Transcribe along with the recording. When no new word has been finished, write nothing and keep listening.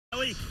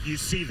Bonelli, you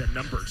see the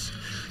numbers.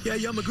 Yeah,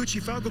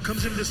 Yamaguchi Falcao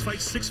comes into this fight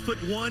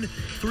 6'1",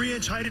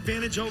 3-inch height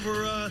advantage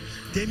over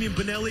Damian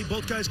Bonelli.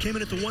 Both guys came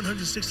in at the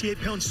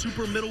 168-pound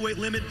super middleweight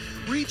limit.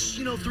 Reach,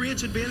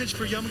 3-inch advantage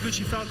for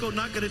Yamaguchi Falcao.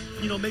 Not going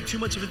to, make too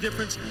much of a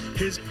difference.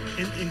 His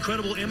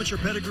incredible amateur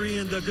pedigree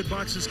and good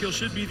boxing skill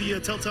should be the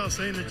telltale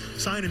sign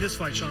in this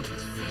fight, Sean.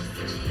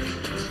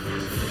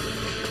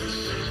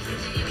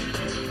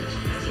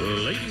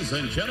 Ladies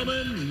and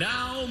gentlemen,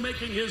 now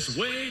making his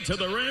way to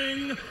the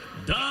ring,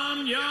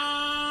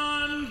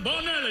 Damian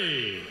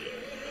Bonelli.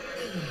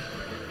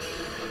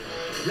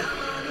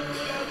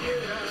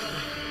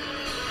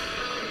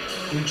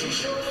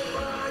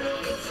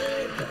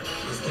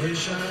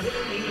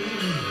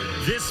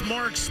 This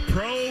marks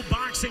pro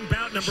boxing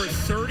bout number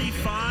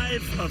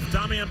 35 of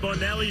Damian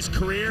Bonelli's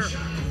career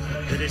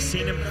that has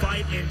seen him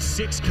fight in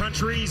 6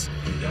 countries.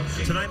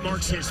 Tonight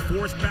marks his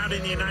 4th bout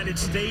in the United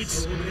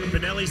States.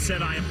 Bonelli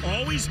said, I am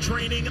always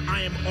training,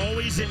 I am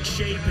always in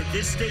shape. At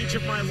this stage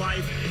of my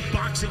life,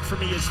 boxing for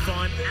me is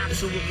fun,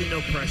 absolutely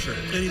no pressure.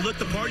 And he looked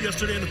the part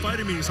yesterday in the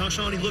fighting meetings, huh,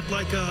 Sean? He looked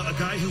like a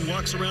guy who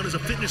walks around as a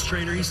fitness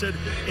trainer. He said,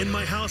 in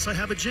my house, I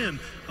have a gym.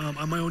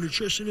 I'm my own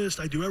nutritionist,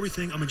 I do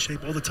everything, I'm in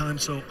shape all the time,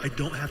 so I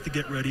don't have to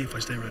get ready if I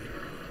stay ready.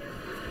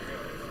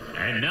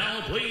 And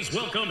now please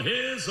welcome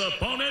his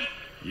opponent,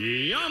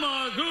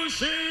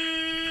 Yamaguchi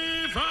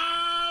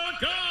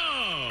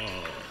Falcao.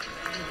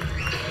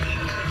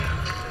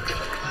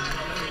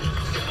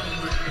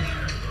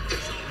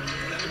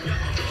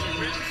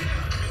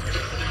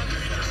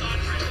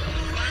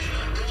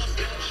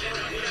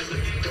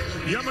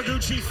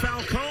 Yamaguchi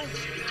Falcao,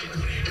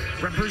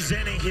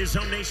 representing his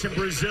home nation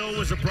Brazil,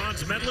 was a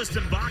bronze medalist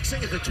in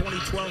boxing at the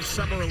 2012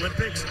 Summer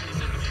Olympics.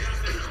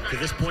 To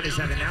this point, has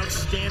had an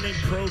outstanding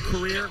pro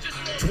career.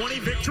 20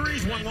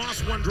 victories, 1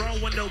 loss, 1 draw,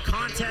 1 no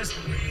contest,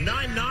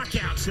 9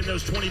 knockouts in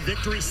those 20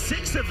 victories,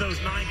 6 of those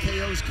 9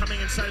 KOs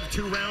coming inside of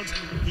 2 rounds.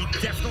 He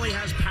definitely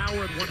has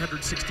power at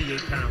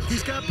 168 pounds.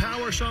 He's got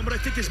power, Sean, but I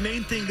think his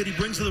main thing that he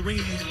brings to the ring,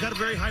 he's got a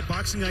very high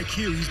boxing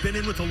IQ. He's been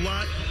in with a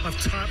lot of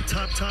top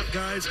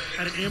guys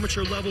at an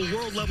amateur level,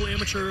 world level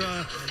amateur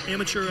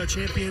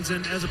champions,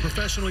 and as a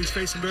professional, he's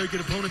faced some very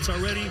good opponents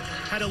already.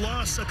 Had a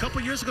loss a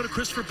couple years ago to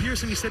Christopher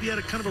Pearson. He said he had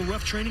a kind of a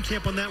rough training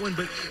camp on that one,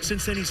 but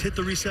since then he's hit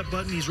the reset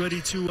button. He's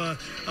ready to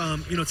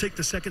take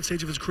the second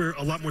stage of his career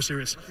a lot more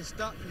serious.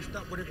 Stop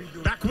whatever you're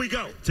doing. Back we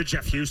go to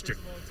Jeff Houston.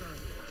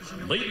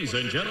 Ladies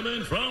and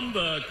gentlemen, from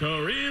the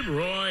Caribe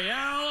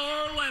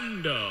Royale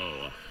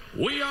Orlando,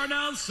 we are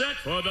now set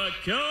for the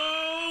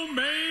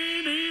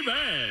co-main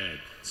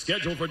event.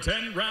 Scheduled for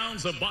 10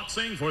 rounds of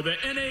boxing for the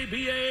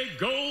NABA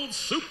Gold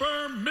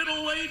Super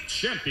Middleweight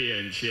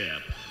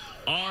Championship.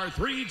 Our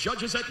 3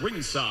 judges at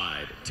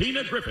ringside,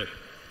 Tina Griffith,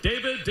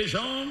 David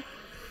Dijon,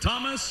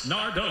 Thomas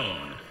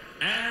Nardone,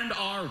 and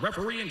our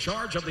referee in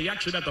charge of the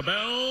action at the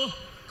bell,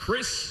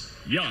 Chris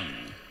Young.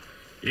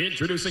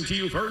 Introducing to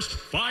you first,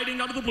 fighting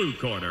out of the blue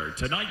corner.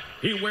 Tonight,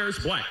 he wears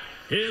black.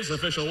 His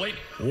official weight,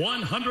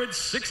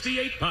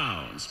 168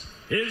 pounds.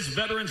 His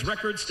veteran's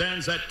record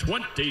stands at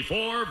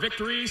 24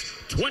 victories,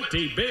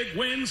 20 big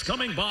wins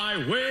coming by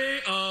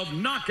way of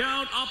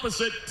knockout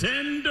opposite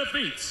 10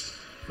 defeats.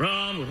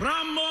 From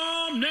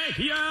Ramon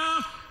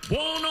Mejia,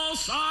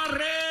 Buenos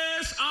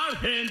Aires,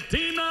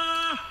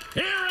 Argentina,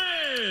 here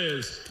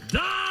is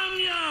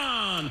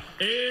Damian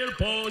El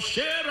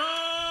Pochero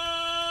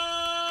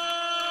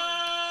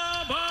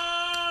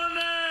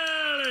Bonelli.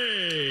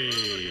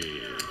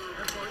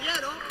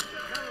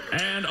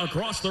 And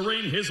across the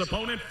ring, his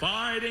opponent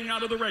fighting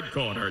out of the red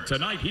corner.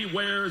 Tonight he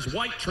wears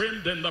white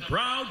trimmed in the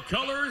proud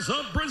colors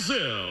of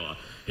Brazil.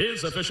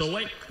 His official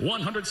weight,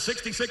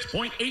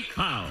 166.8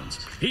 pounds.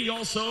 He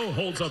also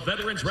holds a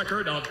veteran's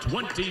record of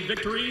 20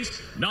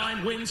 victories,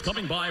 9 wins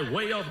coming by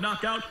way of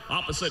knockout,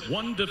 opposite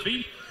 1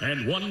 defeat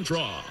and 1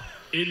 draw.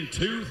 In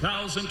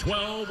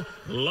 2012,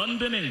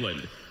 London,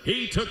 England,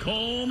 he took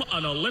home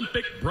an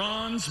Olympic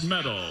bronze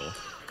medal.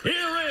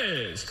 Here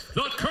is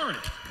the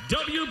current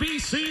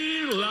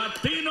WBC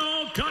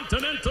Latino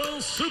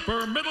Continental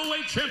Super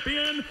Middleweight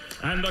Champion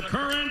and the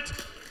current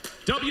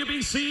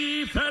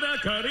WBC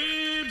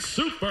Fedecaribe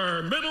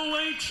Super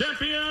Middleweight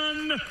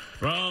Champion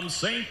from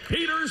St.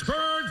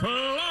 Petersburg,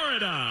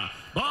 Florida,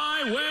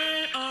 by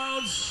way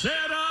of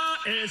Serra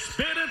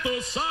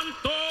Espírito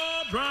Santo,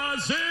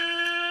 Brazil.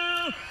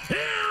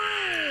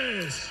 Here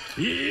is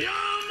Yamaguchi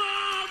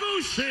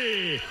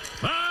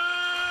Falcao.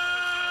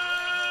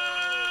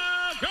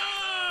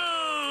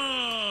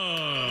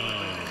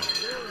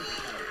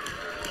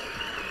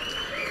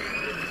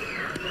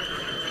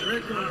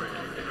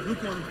 Blue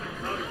corner.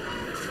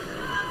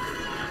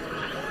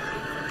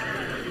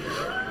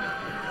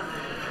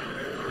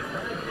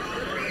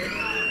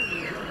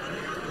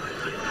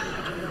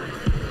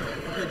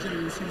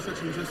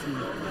 Section just for you.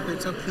 Okay,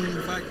 tough,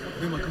 clean fight.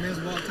 Be my commands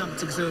all the time.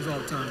 Take sales all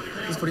the time.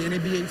 This is for the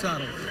NABA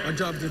title. Our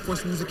job is to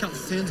enforce the rules that count to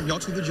 10s, and y'all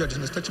 2 the judges.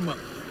 Let's touch them up.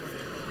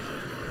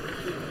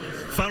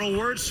 Final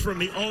words from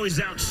the always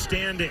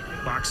outstanding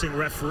boxing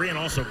referee and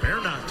also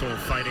bare knuckle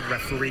fighting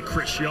referee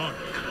Chris Young.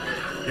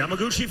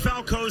 Yamaguchi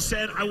Falcao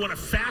said, I want a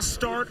fast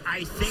start.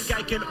 I think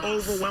I can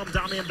overwhelm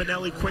Damian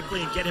Bonelli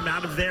quickly and get him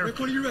out of there.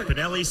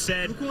 Bonelli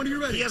said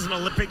he has an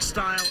Olympic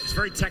style. It's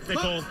very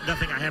technical.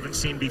 Nothing I haven't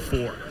seen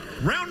before.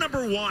 Round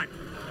number 1.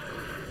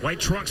 White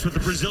trunks with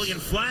the Brazilian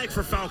flag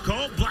for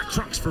Falcao. Black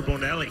trunks for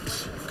Bonelli.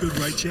 Good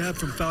right jab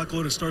from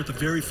Falcao to start the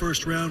very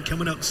first round.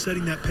 Coming out and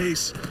setting that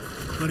pace.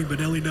 Letting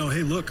Bonelli know,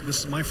 hey, look, this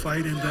is my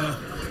fight, and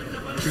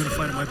you're going to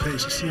fight at my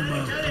pace. You see him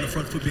on the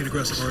front foot being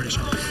aggressive already,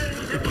 Sean.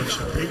 Good body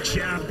shot. Big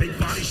jab, big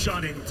body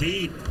shot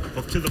indeed.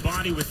 Hook to the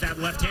body with that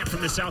left hand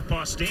from the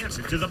southpaw stance.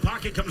 Into the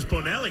pocket comes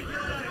Bonelli.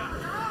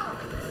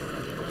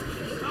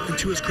 And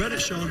to his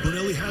credit, Sean,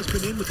 Bonelli has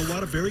been in with a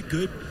lot of very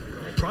good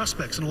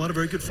prospects and a lot of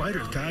very good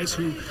fighters, guys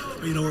who,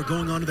 you know, are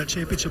going on to that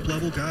championship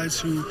level, guys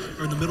who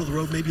are in the middle of the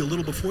road maybe a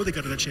little before they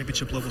got to that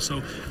championship level. So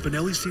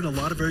Bonelli's seen a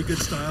lot of very good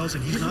styles,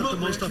 and he's not the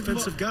most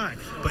offensive guy,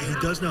 but he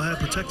does know how to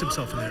protect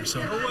himself in there.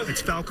 So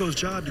it's Falcao's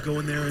job to go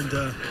in there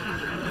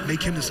and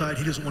make him decide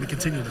he doesn't want to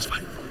continue this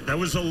fight. That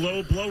was a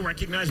low blow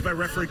recognized by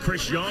referee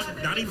Chris Young.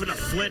 Not even a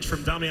flinch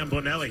from Damian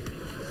Bonelli.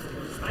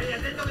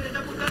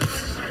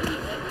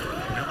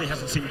 Bonelli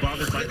hasn't seemed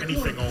bothered by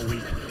anything all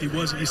week. He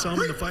wasn't. You saw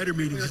him in the fighter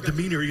meetings. His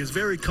demeanor, he is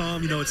very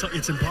calm. You know,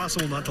 it's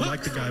impossible not to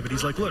like the guy, but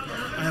he's like, look,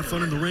 I have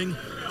fun in the ring.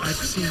 I've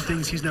seen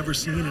things he's never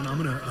seen, and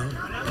I'm going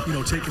to, you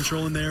know, take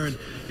control in there. And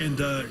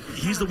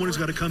he's the one who's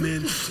got to come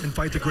in and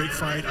fight the great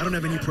fight. I don't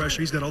have any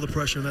pressure. He's got all the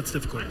pressure, and that's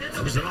difficult.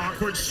 It was an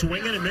awkward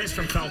swing and a miss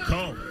from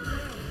Falcao.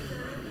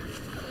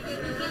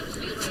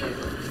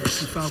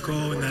 See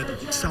Falcao in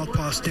that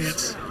southpaw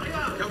stance.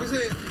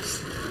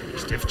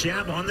 Stiff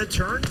jab on the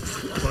turn.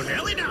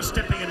 Bonelli now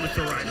stepping in with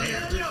the right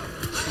hand.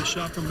 Good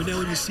shot from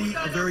Bonelli. You see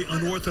a very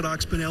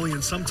unorthodox Bonelli,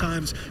 and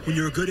sometimes when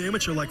you're a good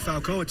amateur like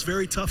Falcao, it's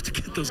very tough to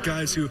get those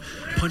guys who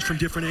punch from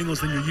different angles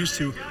than you're used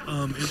to,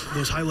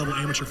 those high-level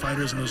amateur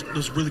fighters and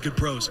those really good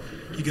pros.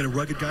 You get a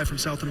rugged guy from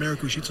South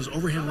America who shoots those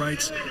overhand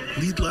rights,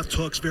 lead left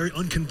hooks, very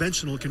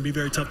unconventional. It can be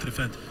very tough to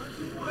defend.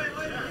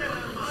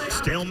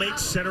 Stalemate,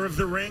 center of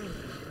the ring.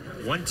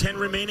 1:10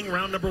 remaining,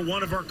 round number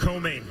 1 of our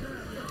co-main.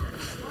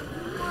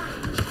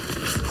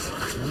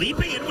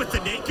 Leaping in with the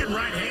naked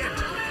right hand.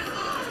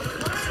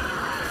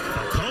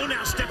 Falcao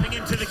now stepping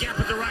into the gap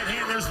with the right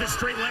hand. There's the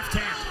straight left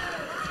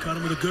hand. Caught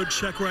him with a good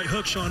check right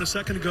hook, Sean, a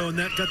second ago, and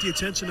that got the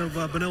attention of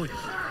Bonelli.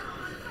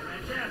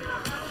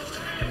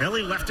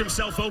 Bonelli left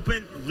himself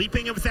open,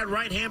 leaping in with that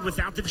right hand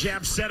without the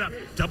jab setup.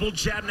 Double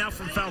jab now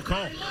from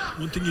Falcao.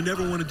 One thing you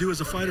never want to do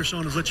as a fighter,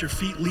 Sean, is let your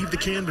feet leave the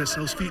canvas.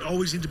 Those feet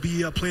always need to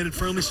be planted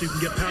firmly so you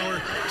can get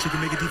power, so you can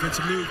make a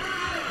defensive move.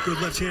 Good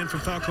left hand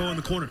from Falcao in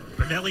the corner.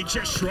 Bonelli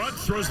just shrugged,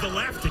 throws the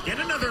left. Again,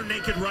 another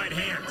naked right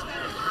hand.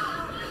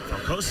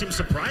 Falcao seems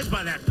surprised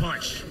by that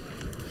punch.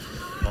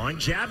 Pawing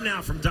jab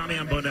now from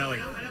Damian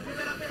Bonelli.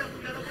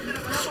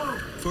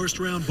 First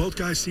round, both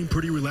guys seem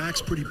pretty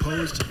relaxed, pretty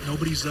posed.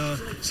 Nobody's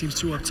seems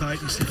too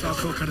uptight. You see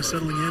Falcao kind of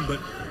settling in,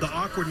 but the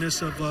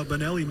awkwardness of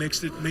Bonelli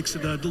makes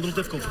it a little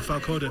difficult for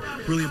Falcao to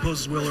really impose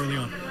his will early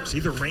on. See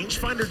the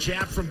rangefinder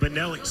jab from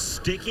Bonelli,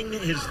 sticking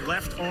his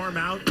left arm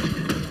out,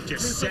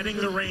 just setting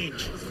the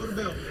range.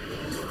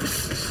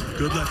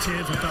 Good left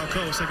hand from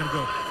Falcao a second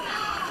ago.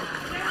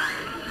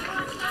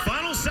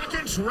 Final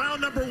seconds,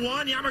 round number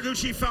 1,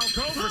 Yamaguchi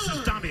Falcao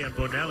versus Damian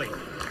Bonelli.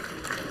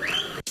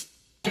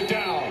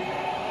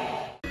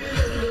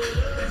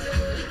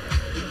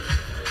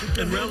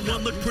 And round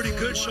 1 looked pretty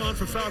good, Sean,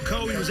 for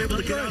Falcao. He was able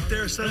to get out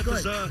there, set up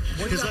his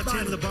left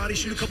hand in the body,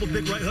 shoot a couple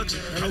big right hooks.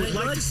 I would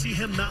like to see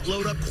him not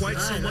load up quite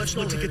so much,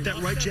 look to get that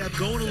right jab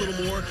going a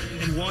little more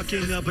and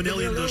walking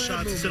Bonelli into those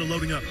shots instead of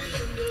loading up.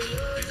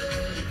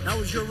 That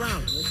was your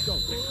round. Let's go.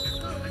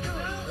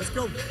 Let's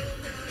go.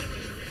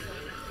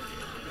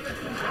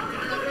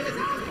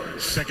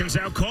 Seconds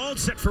out called,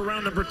 set for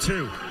round number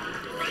 2.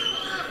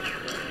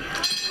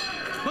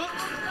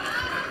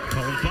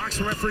 Calling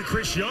boxing referee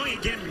Chris Young,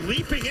 again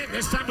leaping in,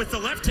 this time with the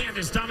left hand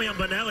is Damian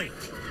Bonelli.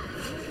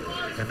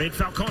 That made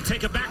Falcao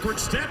take a backward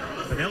step.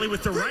 Bonelli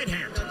with the right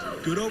hand.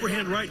 Good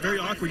overhand right, very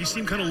awkward. You see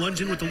him kind of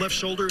lunge in with the left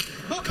shoulder,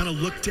 kind of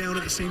look down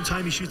at the same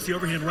time he shoots the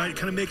overhand right. It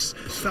kind of makes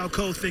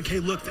Falcao think, hey,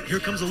 look, here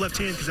comes the left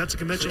hand because that's a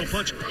conventional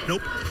punch.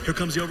 Nope, here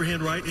comes the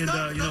overhand right, and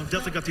you know,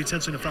 definitely got the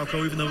attention of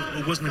Falcao, even though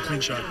it wasn't a clean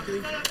shot.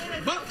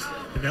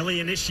 Bonelli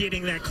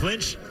initiating that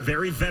clinch,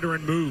 very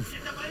veteran move.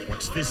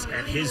 Wants this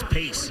at his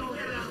pace.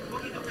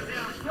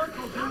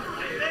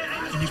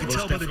 And you can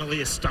tell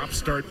definitely a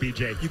stop-start,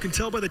 BJ. You can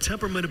tell by the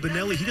temperament of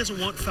Bonelli, he doesn't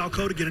want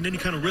Falcao to get in any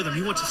kind of rhythm.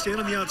 He wants to stand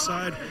on the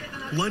outside,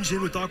 lunge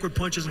in with awkward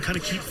punches, and kind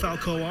of keep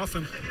Falcao off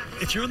him.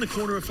 If you're in the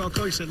corner of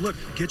Falcao, you said, look,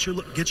 get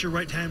your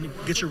right hand,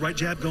 get your right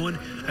jab going,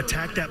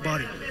 attack that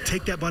body,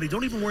 take that body.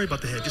 Don't even worry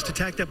about the head. Just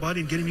attack that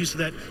body and get him used to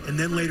that. And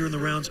then later in the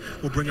rounds,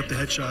 we'll bring up the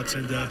headshots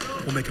and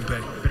we'll make him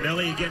pay.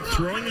 Bonelli again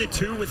throwing the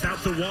 2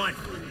 without the 1.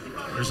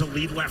 There's a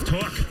lead left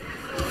hook.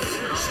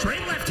 Straight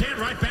left hand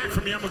right back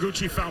from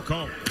Yamaguchi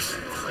Falcao.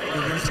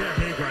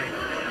 Big right.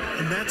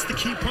 And that's the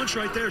key punch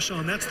right there,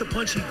 Sean. That's the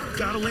punch he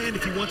got to land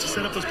if he wants to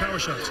set up those power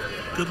shots.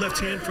 Good left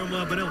hand from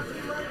Bonelli.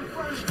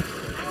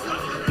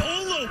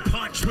 Bolo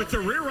punch clinch with the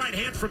rear right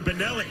hand from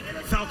Bonelli.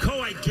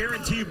 Falcao, I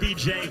guarantee you,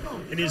 BJ,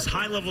 in his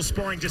high-level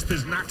sparring, just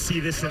does not see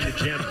this in the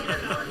gym.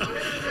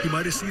 He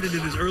might have seen it in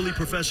his early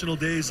professional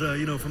days,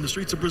 you know, from the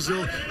streets of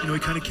Brazil. You know, he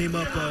kind of came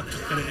up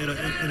in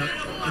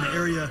an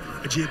area,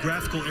 a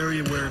geographical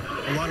area where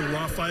a lot of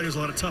raw fighters, a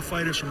lot of tough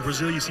fighters from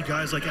Brazil. You see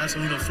guys like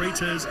Acelino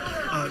Freitas.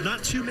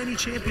 Not too many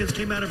champions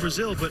came out of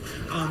Brazil, but,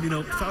 you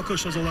know, Falcao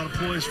shows a lot of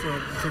poise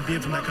from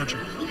being from that country.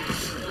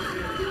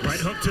 Right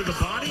hook to the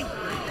body.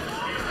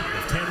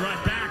 Left hand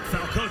right back.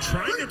 Falcao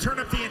trying to turn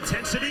up the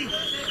intensity.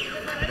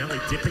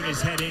 Bonelli dipping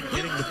his head in,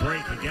 getting the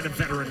break. Again, a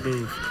veteran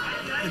move.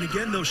 And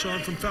again, though,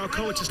 Sean, from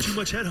Falcao, it's just too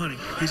much head hunting.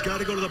 He's got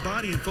to go to the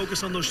body and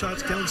focus on those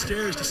shots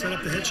downstairs to set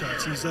up the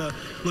headshots. He's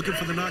looking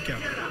for the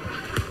knockout.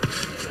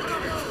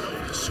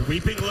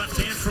 Sweeping left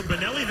hand from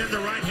Bonelli, then the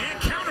right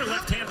hand. Counter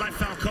left hand by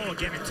Falcao,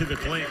 again into the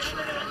clinch.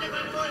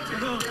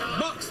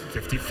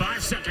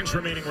 55 seconds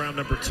remaining, round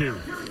number 2.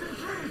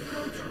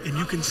 And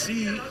you can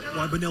see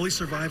why Bonelli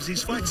survives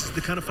these fights. This is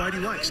the kind of fight he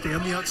likes. Stay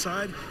on the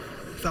outside.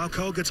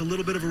 Falcao gets a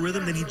little bit of a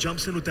rhythm, then he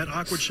jumps in with that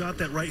awkward shot,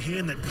 that right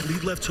hand, that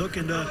lead left hook,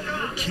 and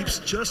keeps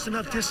just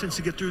enough distance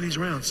to get through these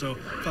rounds. So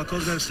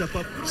Falcao's got to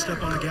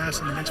step on the gas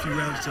in the next few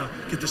rounds to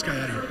get this guy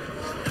out of here.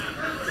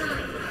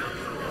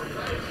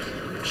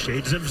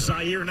 Shades of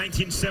Zaire,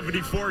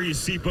 1974. You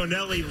see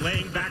Bonelli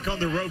laying back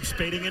on the ropes,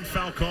 baiting in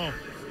Falcao.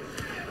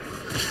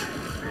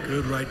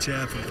 Good right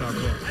jab from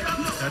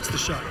Falcao. That's the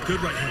shot.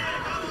 Good right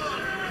hand.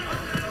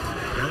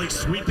 Bonelli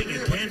sweeping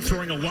again,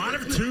 throwing a lot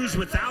of twos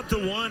without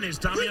the one is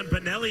Damian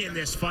Bonelli in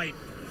this fight.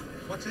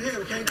 Watch your head,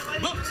 okay?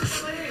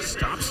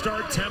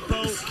 Stop-start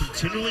tempo,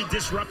 continually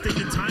disrupting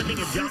the timing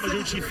of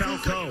Yamaguchi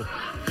Falcao.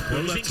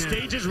 Closing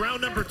stages, round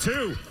number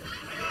 2.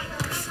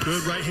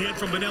 Good right hand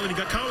from Bonelli. He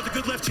got caught with a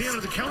good left hand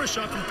on the counter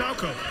shot from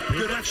Falcao.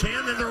 Good left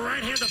hand and the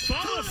right hand to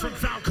follow from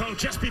Falcao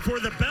just before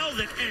the bell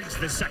that ends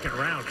the second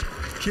round.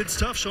 Kid's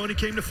tough, Sean. He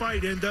came to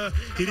fight, and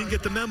he didn't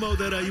get the memo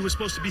that he was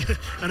supposed to be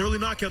an early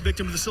knockout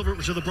victim to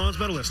the bronze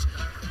medalist.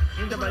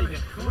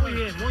 Muy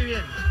bien, muy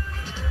bien.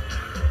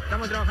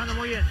 Estamos trabajando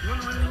muy bien.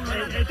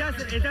 Está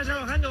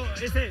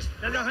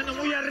trabajando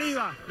muy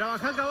arriba.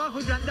 Trabajá acá abajo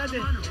y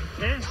plantate.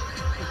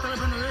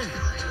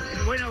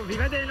 Bueno,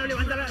 fíjate, no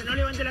levante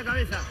la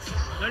cabeza.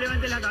 No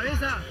levante la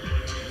cabeza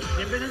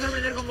y empezás a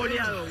aprender con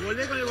goleado.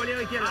 Volvé con el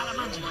goleado izquierdo.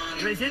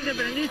 Recién te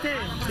prendiste.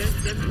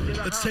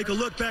 Let's take a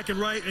look back in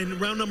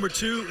round number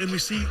 2, and we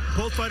see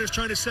both fighters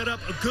trying to set up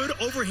a good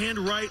overhand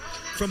right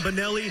from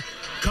Bonelli.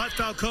 Caught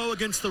Falcao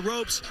against the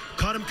ropes,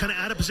 caught him kind of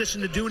out of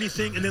position to do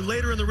anything, and then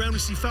later in the round we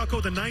see Falcao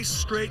with a nice,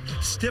 straight,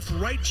 stiff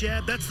right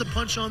jab. That's the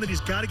punch on that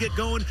he's got to get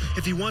going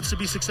if he wants to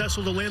be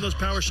successful to land those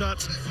power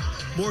shots.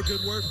 More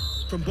good work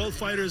from both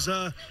fighters.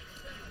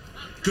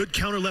 Good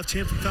counter left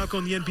hand from Falcao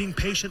in the end, being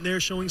patient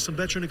there, showing some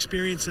veteran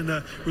experience, and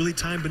really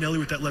tying Bonelli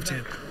with that left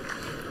hand.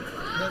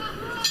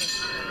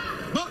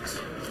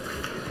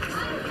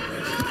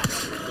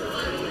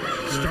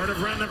 Start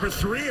of round number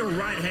 3, a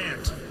right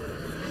hand.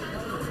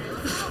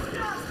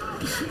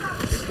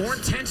 More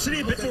intensity,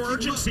 a bit more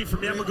urgency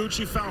from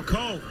Yamaguchi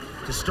Falcao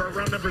to start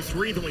round number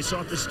 3 than we saw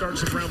at the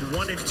starts of round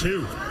 1 and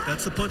 2.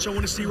 That's the punch I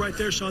want to see right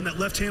there, Sean. That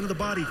left hand of the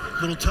body,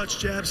 little touch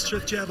jab,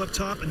 shift jab up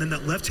top, and then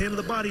that left hand of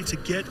the body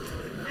to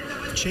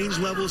change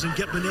levels and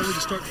get Bonelli to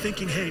start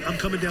thinking, hey, I'm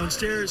coming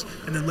downstairs,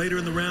 and then later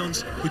in the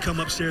rounds, we come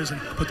upstairs and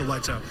put the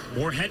lights out.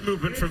 More head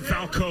movement from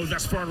Falcao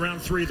thus far in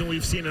round 3 than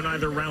we've seen in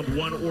either round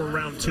 1 or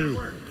round 2.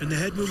 And the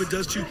head movement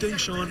does 2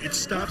 things, Sean. It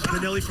stops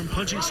Bonelli from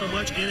punching so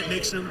much, and it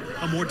makes him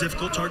a more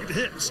difficult target to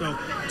hit. So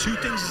 2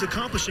 things he's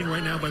accomplishing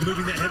right now by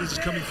moving that head as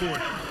he's coming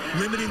forward.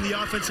 Limiting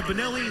the offense of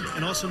Bonelli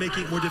and also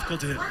making it more difficult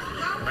to hit.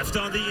 Left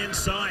on the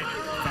inside.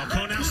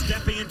 Falcao now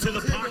stepping into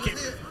the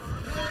pocket.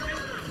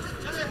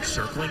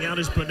 Circling out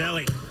is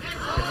Bonelli.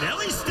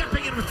 Bonelli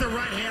stepping in with the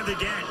right hand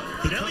again.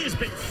 Bonelli has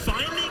been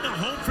finding a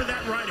home for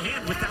that right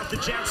hand without the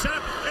jab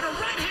setup. And a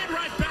right hand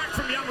right back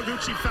from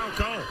Yamaguchi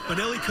Falcao.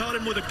 Bonelli caught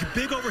him with a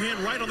big overhand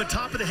right on the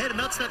top of the head, and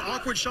that's that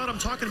awkward shot I'm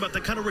talking about,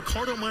 that kind of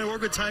Ricardo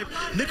Mayorga type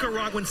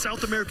Nicaraguan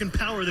South American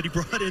power that he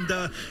brought in. You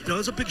know, it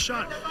was a big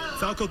shot.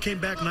 Falcao came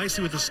back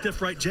nicely with a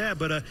stiff right jab,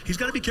 but he's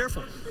got to be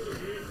careful.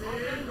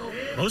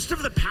 Most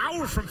of the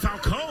power from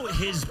Falcao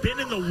has been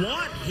in the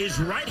one, his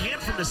right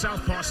hand from the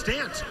southpaw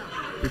stance.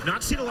 We've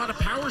not seen a lot of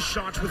power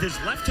shots with his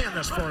left hand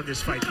thus far in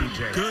this fight,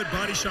 BJ. Good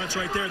body shots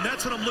right there, and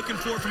that's what I'm looking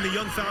for from the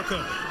young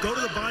Falcao. Go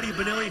to the body of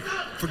Bonelli,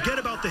 forget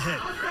about the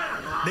head.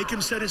 Make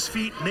him set his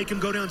feet, make him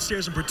go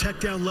downstairs and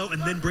protect down low,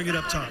 and then bring it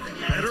up top.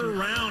 Better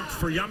round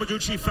for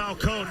Yamaguchi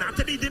Falcao. Not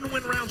that he didn't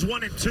win rounds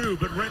 1 and 2,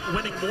 but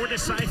winning more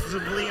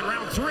decisively in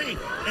round 3.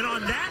 And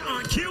on that,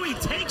 on cue, he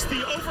takes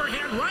the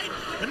overhand right.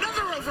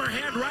 Another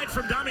overhand right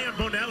from Damian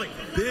Bonelli.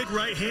 Big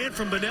right hand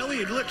from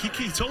Bonelli, and look,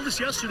 he told us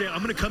yesterday,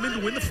 I'm going to come in to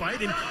win the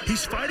fight, and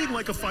he's fighting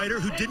like a fighter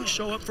who didn't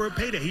show up for a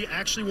payday. He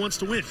actually wants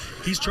to win.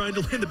 He's trying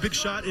to land the big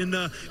shot and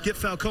get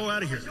Falcao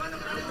out of here.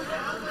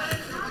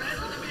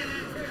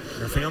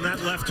 Nothing on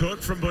that left hook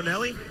from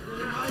Bonelli.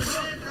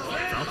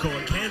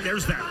 Falcao again.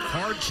 There's that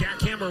hard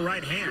jackhammer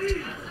right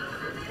hand.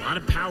 A lot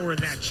of power in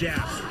that jab.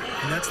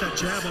 And that's that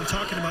jab I'm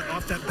talking about,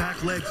 off that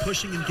back leg,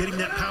 pushing and getting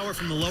that power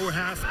from the lower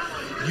half,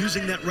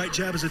 using that right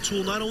jab as a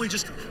tool, not only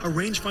just a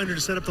rangefinder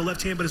to set up the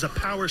left hand, but as a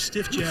power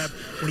stiff jab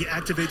when he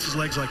activates his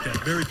legs like that.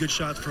 Very good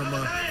shot from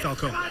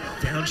Falcao.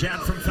 Down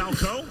jab from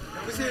Falcao.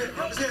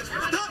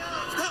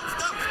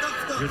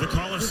 Hear the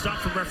call of stop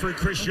from referee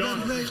Chris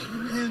Young.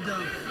 Hand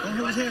down. Don't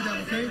hold his head down,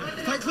 okay?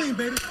 Fight clean,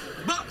 baby.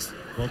 Box.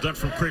 Well done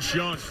from Chris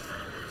Young.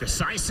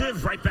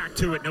 Decisive, right back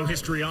to it, no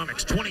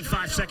histrionics.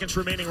 25 seconds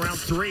remaining, round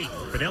 3.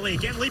 Bonelli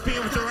again leaping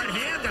in with the right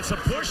hand. That's a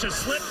push, a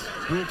slip.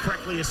 Ruled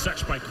correctly as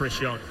such by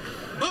Chris Young.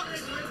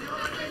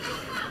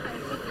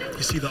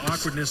 You see the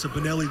awkwardness of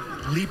Bonelli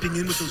leaping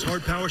in with those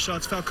hard power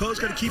shots. Falcao's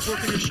got to keep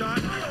working his shot,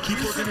 keep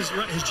working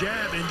his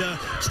jab, and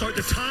start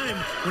the time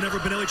whenever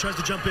Bonelli tries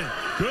to jump in.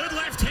 Good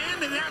left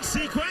hand in that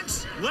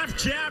sequence. Left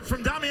jab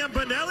from Damian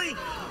Bonelli.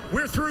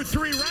 We're through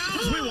 3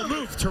 rounds. We will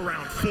move to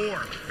round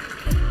 4.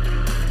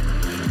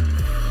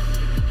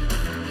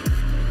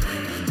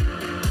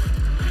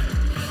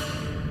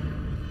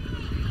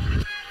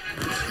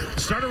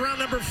 Start of round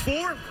number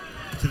 4.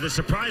 To the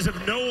surprise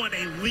of no one,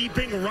 a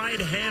leaping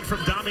right hand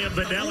from Damian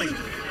Bonelli.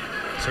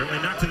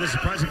 Certainly not to the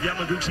surprise of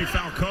Yamaguchi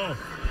Falcao.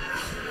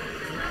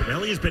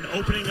 Bonelli has been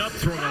opening up,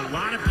 throwing a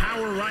lot of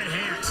power right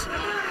hands.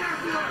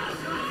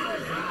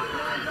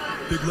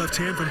 Big left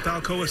hand from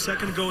Falcao a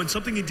second ago, and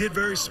something he did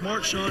very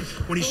smart, Sean.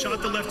 When he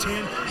shot the left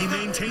hand, he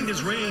maintained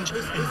his range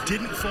and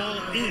didn't fall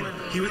in.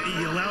 He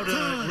allowed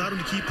him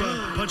to keep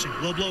punching.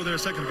 Low blow there a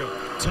second ago.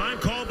 Time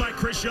called by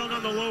Chris Young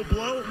on the low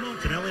blow.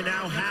 Bonelli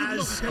now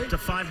has up to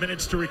 5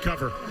 minutes to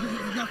recover.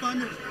 You got 5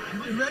 minutes.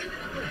 You ready?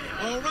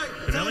 All right.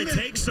 Bonelli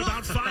takes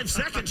about 5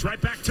 seconds, right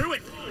back to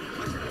it.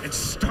 And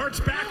starts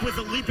back with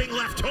a leaping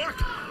left hook.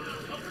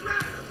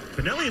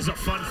 Bonelli is a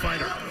fun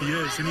fighter. He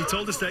is, and he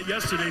told us that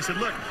yesterday. He said,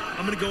 look,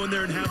 I'm going to go in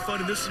there and have fun,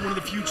 and this is one of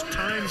the few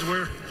times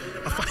where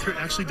a fighter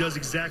actually does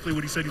exactly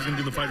what he said he was going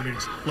to do in the fighter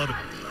meetings. Love it.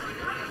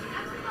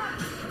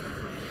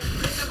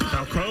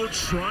 Falcao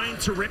trying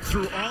to rip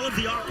through all of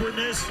the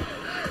awkwardness,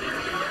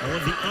 all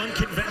of the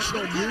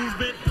unconventional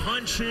movement,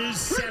 punches,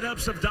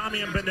 setups of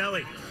Damian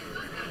Bonelli.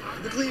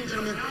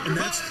 And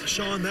that's,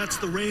 Sean, that's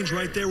the range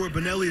right there where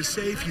Bonelli is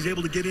safe. He's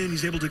able to get in.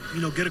 He's able to,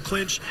 get a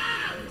clinch.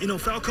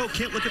 Falcao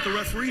can't look at the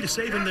referee to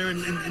save him there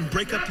and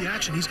break up the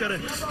action. He's got to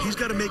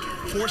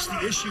force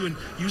the issue and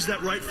use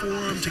that right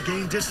forearm to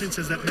gain distance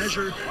as that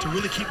measure to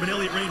really keep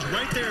Bonelli at range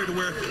right there to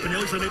where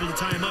Bonelli's unable to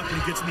tie him up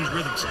and he gets in these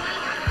rhythms.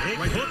 Big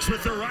hooks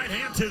with the right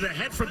hand to the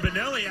head from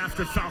Bonelli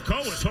after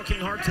Falcao was hooking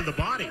hard to the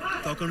body.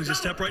 Falcao needs to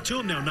step right to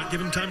him now, not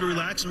give him time to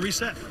relax and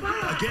reset.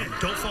 Again,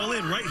 don't fall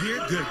in right here.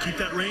 Good. Keep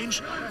that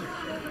range.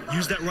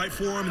 Use that right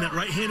forearm and that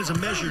right hand as a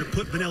measure to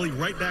put Bonelli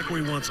right back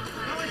where he wants him.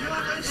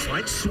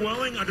 Slight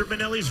swelling under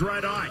Bonelli's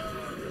right eye.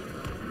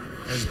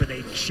 There's been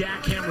a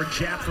jackhammer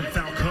jab from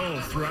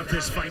Falcao throughout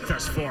this fight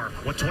thus far.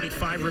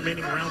 125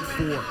 remaining, round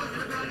 4.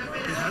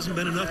 It hasn't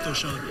been enough, though,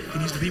 Sean. He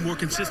needs to be more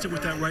consistent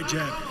with that right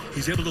jab.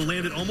 He's able to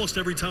land it almost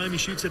every time he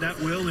shoots it at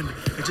will, and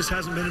it just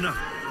hasn't been enough.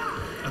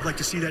 I'd like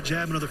to see that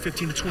jab another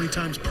 15 to 20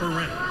 times per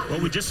round.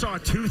 Well, we just saw a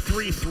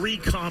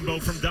 2-3-3 combo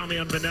from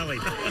Damian Bonelli.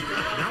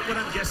 Not what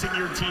I'm guessing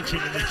you're teaching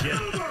in the gym.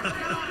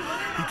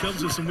 He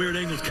comes with some weird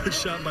angles. Good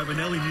shot by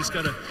Bonelli. You just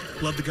got to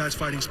love the guy's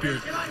fighting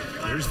spirit.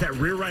 There's that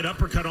rear right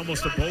uppercut,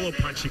 almost a bolo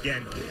punch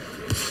again.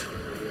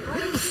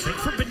 The thing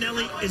for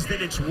Bonelli is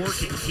that it's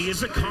working. He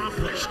has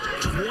accomplished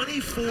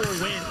 24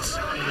 wins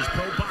in his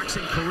pro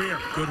boxing career.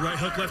 Good right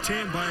hook left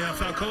hand by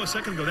Falcao a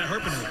second ago. That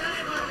hurt Bonelli.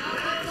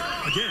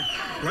 Again,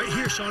 right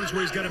here, Sean, is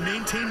where he's got to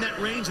maintain that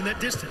range and that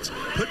distance.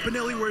 Put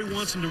Bonelli where he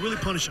wants him to really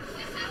punish him.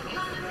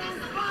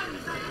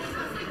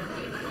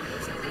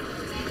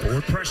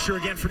 Forward pressure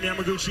again from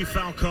Yamaguchi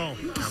Falcao.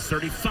 Now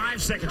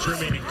 35 seconds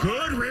remaining.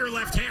 Good rear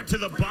left hand to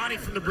the body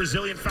from the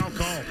Brazilian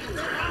Falcao.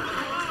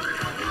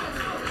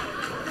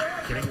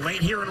 Getting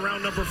late here in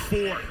round number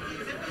 4.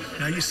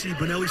 Now you see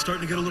Bonelli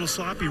starting to get a little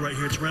sloppy right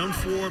here. It's round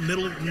 4,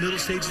 middle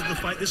stages of the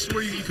fight. This is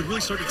where you could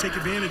really start to take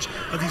advantage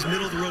of these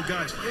middle-of-the-road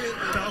guys.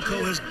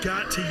 Falcao has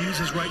got to use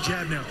his right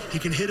jab now. He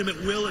can hit him at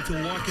will if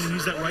he'll walk in and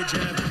use that right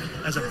jab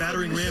as a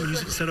battering ram and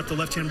use it to set up the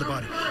left hand of the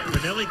body.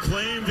 Bonelli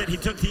claimed that he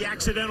took the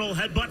accidental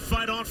headbutt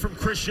fight on from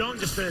Chris Young.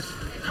 Just a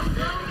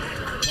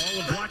ball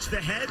of watch the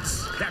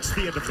heads. That's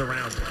the end of the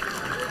round.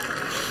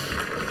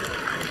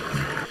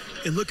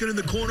 And looking in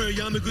the corner of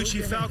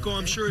Yamaguchi Falcao,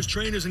 I'm sure his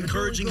trainer's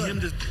encouraging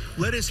him to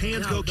let his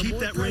hands go, keep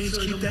that range,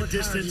 keep that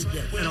distance,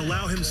 and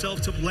allow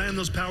himself to land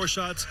those power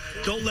shots.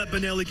 Don't let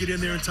Bonelli get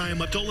in there and tie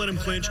him up. Don't let him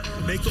clinch.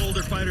 Make the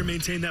older fighter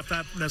maintain that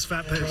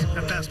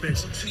fast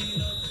pace.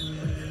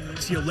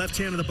 See a left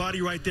hand of the body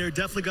right there.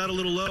 Definitely got a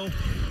little low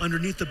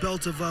underneath the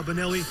belt of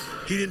Bonelli.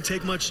 He didn't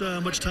take much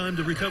time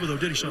to recover, though,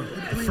 did he, Sean?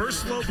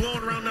 First low blow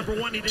in round number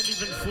 1. He didn't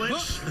even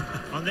flinch.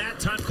 On that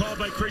time called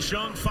by Chris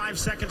Young, 5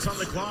 seconds on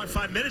the clock,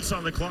 5 minutes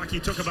on the clock. He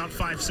took about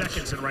 5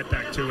 seconds and right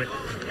back to it.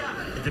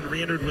 And then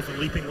re-entered with a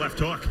leaping left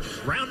hook.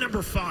 Round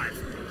number 5.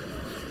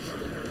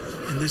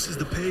 And this is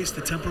the pace,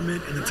 the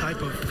temperament, and the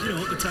type of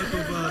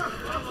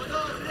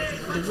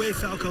the way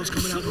Falcao's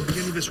coming out in the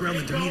beginning of this round,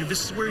 the demeanor,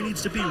 this is where he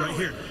needs to be right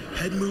here.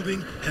 Head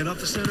moving, head off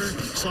the center,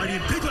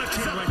 sliding, big left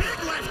hand right here.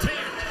 Big left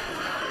hand.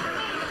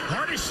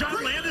 Hardest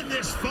shot landed in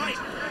this fight.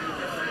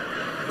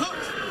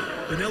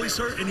 Bonelli's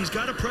hurt, and he's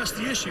got to press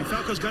the issue.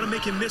 Falcao's got to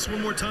make him miss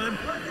one more time,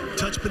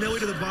 touch Bonelli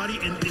to the body,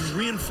 and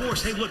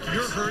reinforce, hey, look,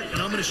 you're hurt,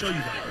 and I'm going to show you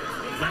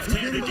that. Left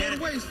hand again.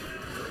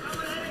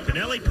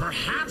 Bonelli,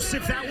 perhaps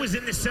if that was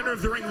in the center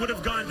of the ring, would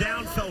have gone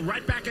down, fell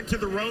right back into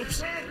the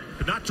ropes,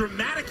 but not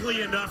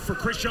dramatically enough for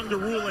Chris Young to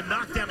rule a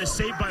knockdown is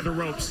saved by the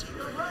ropes,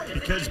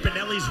 because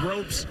Bonelli's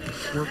ropes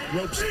were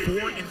ropes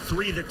 4 and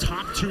 3, the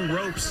top 2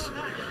 ropes.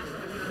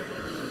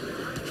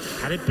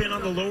 Had it been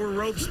on the lower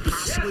ropes,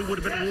 possibly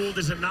would have been ruled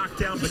as a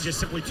knockdown, but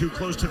just simply too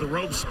close to the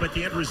ropes. But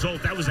the end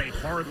result, that was a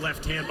hard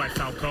left hand by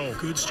Falcao.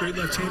 Good straight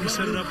left hand. He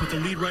set it up with the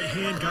lead right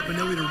hand, got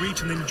Bonelli to reach,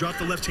 and then dropped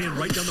the left hand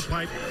right down the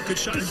pipe. Good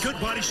shot and good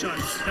body shot.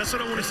 That's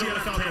what I want to see out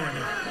of Falcao right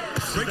now.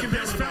 Breaking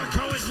best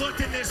Falcao has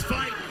looked in this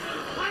fight.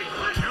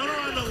 Counter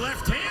on the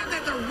left hand,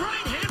 and the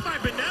right hand by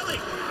Bonelli.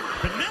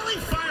 Bonelli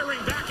firing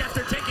back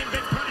after taking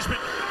big punishment.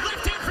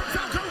 Left hand from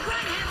Falcao,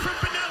 right hand from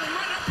Bonelli,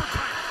 right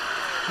uppercut.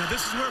 Now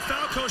this is where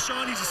Falcao,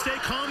 Sean, needs to stay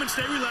calm and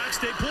stay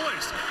relaxed, stay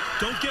poised.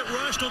 Don't get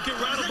rushed, don't get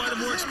rattled by the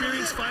more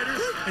experienced fighter,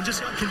 and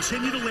just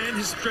continue to land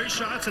his straight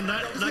shots and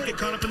not get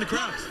caught up in the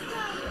crowd.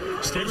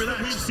 Stay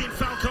relaxed. We've seen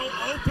Falcao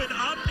open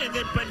up, and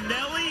then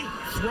Bonelli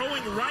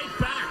throwing right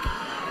back.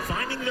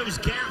 Finding those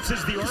gaps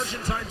is the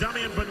Argentine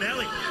Damian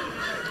Bonelli.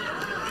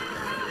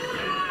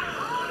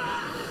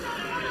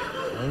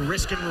 No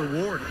risk and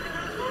reward.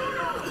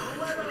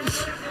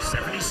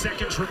 70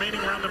 seconds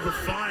remaining, round number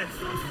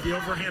 5. The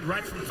overhand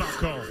right from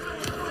Falcao.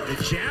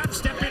 The jab,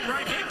 step in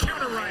right hand,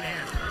 counter right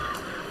hand.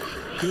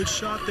 Good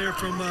shot there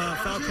from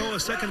Falcao a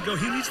second ago.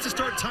 He needs to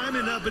start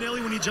timing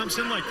Bonelli when he jumps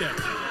in like that.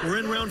 We're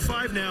in round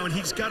 5 now, and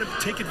he's got to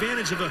take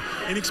advantage of an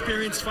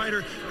inexperienced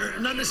fighter, or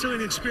not necessarily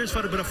an experienced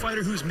fighter, but a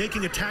fighter who's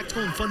making a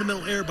tactical and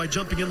fundamental error by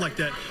jumping in like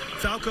that.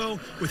 Falcao,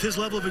 with his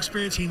level of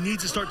experience, he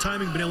needs to start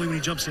timing Bonelli when he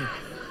jumps in.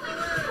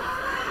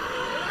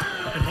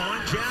 And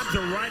on jab,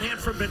 the right hand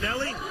from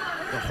Bonelli.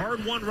 The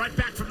hard one right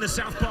back from the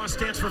southpaw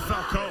stance for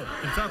Falcao.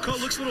 And Falcao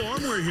looks a little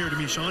arm weary here to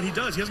me, Sean. He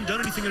does. He hasn't done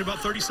anything in about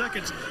 30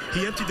 seconds.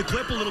 He emptied the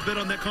clip a little bit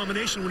on that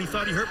combination when he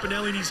thought he hurt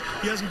Bonelli, and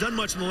he hasn't done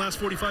much in the last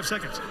 45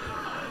 seconds.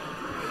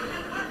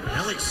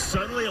 Bonelli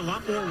suddenly a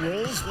lot more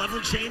rolls, level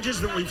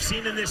changes than we've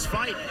seen in this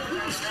fight.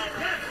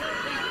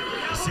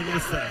 Seen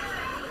with the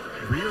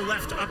rear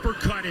left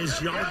uppercut is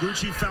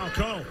Yamaguchi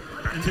Falcao.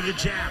 Back to the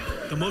jab.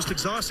 The most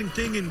exhausting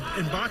thing in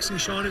boxing,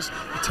 Sean, is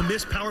to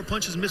miss power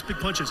punches and miss big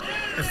punches.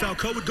 If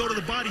Falcao would go to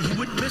the body, he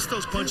wouldn't miss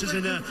those punches,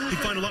 and he'd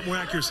find a lot more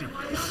accuracy.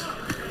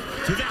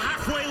 To the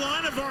halfway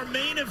line of our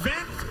main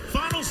event.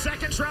 Final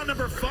seconds, round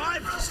number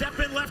 5. Step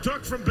in left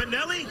hook from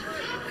Bonelli.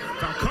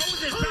 Falcao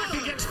with his back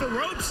against the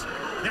ropes.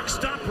 Next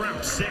stop,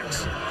 round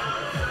 6.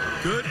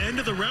 Good end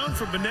of the round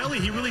for Bonelli.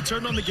 He really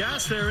turned on the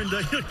gas there, and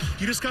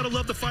you just got to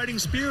love the fighting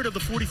spirit of the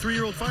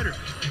 43-year-old fighter.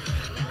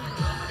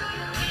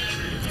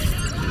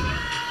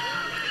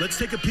 Let's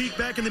take a peek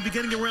back in the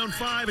beginning of round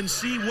 5 and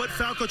see what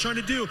Falcao trying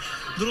to do.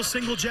 Little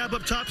single jab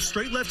up top,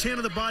 straight left hand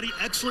on the body,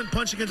 excellent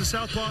punch against the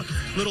southpaw.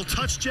 Little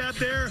touch jab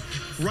there,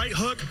 right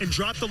hook, and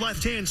drop the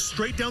left hand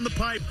straight down the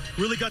pipe.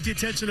 Really got the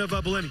attention of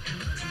Bonelli.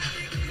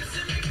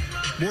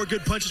 More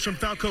good punches from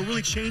Falcao,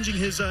 really changing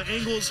his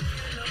angles.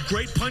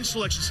 Great punch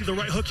selection. See the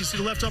right hook, you see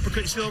the left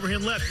uppercut, you see the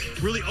overhand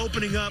left. Really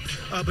opening up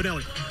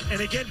Bonelli.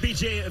 And again,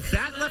 BJ, if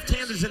that left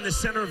hand is in the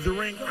center of the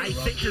ring, I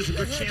think there's a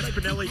good chance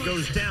Bonelli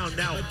goes down.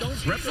 Now,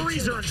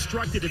 referees are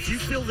instructed, if you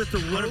feel that the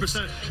ropes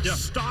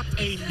stop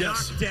a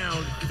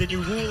knockdown, then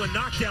you rule a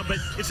knockdown. But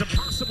it's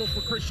impossible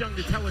for Chris Young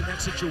to tell in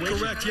that situation.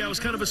 Correct, yeah, it was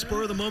kind of a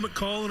spur-of-the-moment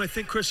call, and I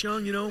think Chris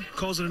Young,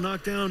 calls it a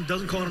knockdown,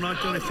 doesn't call it a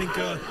knockdown. I think,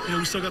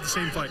 we still got the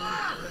same fight.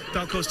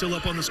 Falcao's still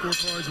up on the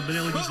scorecards, and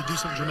Bonelli needs to do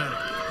something dramatic.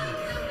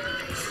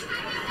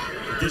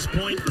 At this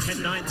point,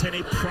 10-9,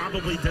 10-8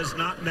 probably does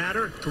not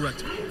matter.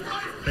 Correct.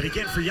 But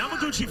again, for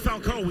Yamaguchi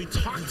Falcao, we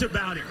talked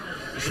about it.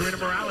 Serena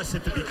Morales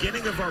at the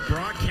beginning of our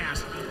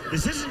broadcast.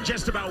 This isn't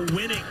just about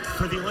winning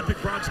for the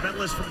Olympic bronze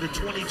medalist from the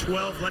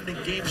 2012 London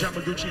Games,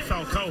 Yamaguchi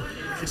Falcao.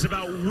 It's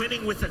about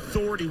winning with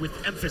authority, with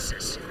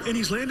emphasis. And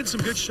he's landed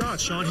some good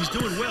shots, Sean. He's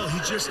doing well. He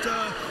just,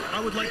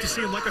 I would like to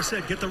see him, like I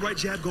said, get the right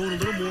jab going a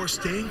little more,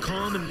 staying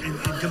calm and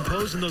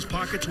composed in those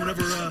pockets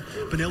whenever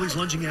Bonelli's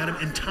lunging at him,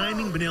 and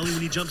timing Bonelli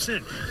when he jumps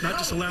in. Not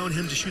just allowing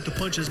him to shoot the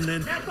punches and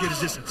then get his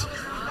distance.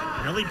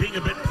 Bonelli being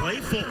a bit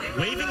playful,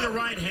 waving the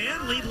right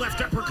hand, lead left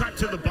uppercut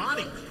to the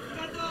body.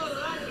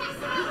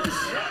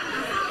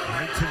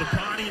 Right to the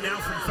body now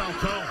from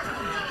Falcao.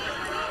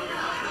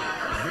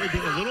 Bonelli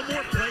being a little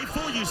more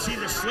playful. You see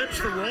the slips,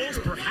 the rolls,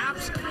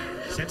 perhaps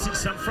sensing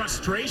some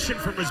frustration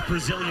from his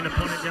Brazilian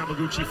opponent,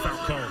 Yamaguchi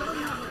Falcao.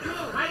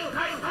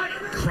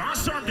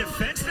 Cross-arm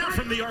defense now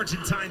from the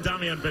Argentine,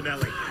 Damian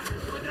Bonelli.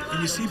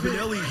 And you see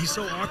Bonelli, he's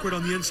so awkward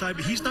on the inside,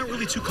 but he's not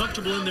really too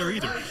comfortable in there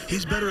either.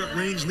 He's better at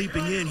range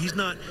leaping in. He's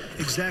not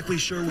exactly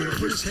sure where to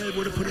put his head,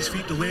 where to put his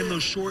feet to land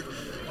those short,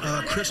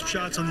 crisp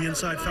shots on the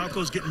inside.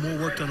 Falcao's getting more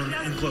work done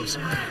in close.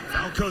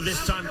 Falcao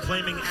this time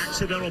claiming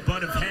accidental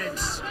butt of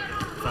heads.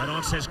 Fight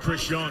on, says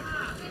Chris Young.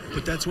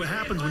 But that's what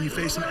happens when you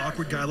face an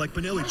awkward guy like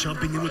Bonelli,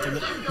 jumping in with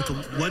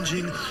the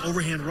lunging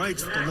overhand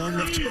rights, the long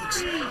left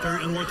hooks.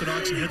 Very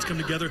unorthodox, and heads come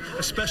together,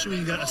 especially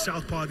when you got a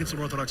southpaw against an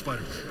orthodox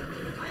fighter.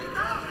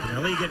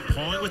 Bonelli get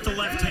pawing with the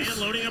left hand,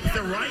 loading up with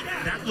the right.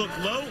 That looked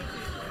low.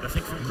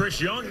 Nothing from Chris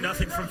Young,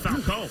 nothing from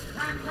Falcao.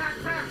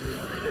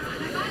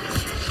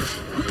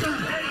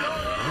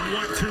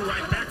 1-2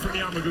 right back from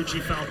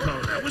Yamaguchi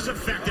Falcao. That was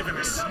effective, and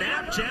a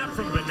snap jab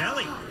from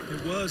Bonelli.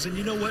 It was, and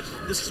you know what?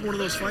 This is one of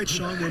those fights,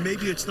 Sean, where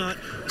maybe it's not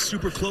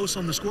super close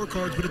on the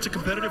scorecards, but it's a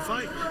competitive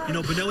fight. You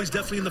know, Bonelli's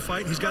definitely in the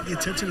fight. He's got the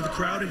attention of the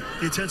crowd and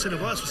the attention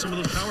of us with some of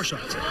those power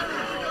shots.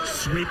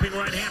 Sweeping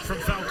right hand from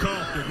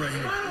Falcao. Big right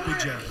hand, big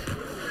jab.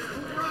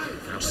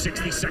 Now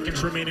 60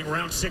 seconds remaining,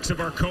 round 6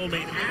 of our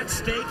co-main. At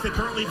stake, the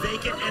currently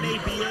vacant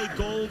NABA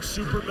Gold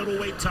Super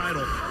Middleweight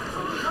title.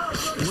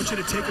 I want you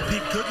to take a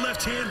peek. Good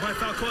left hand by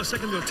Falcao a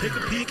second ago. Take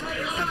a peek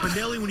at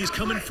Bonelli when he's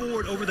coming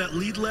forward over that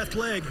lead left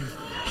leg.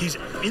 He's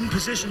in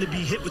position to be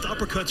hit with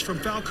uppercuts from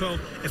Falcao.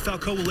 If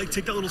Falcao will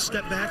take that little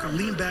step back or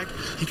lean back,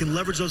 he can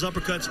leverage those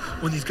uppercuts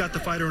when he's got the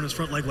fighter on his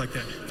front leg like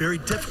that. Very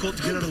difficult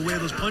to get out of the way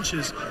of those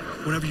punches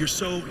whenever you're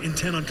so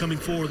intent on coming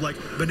forward like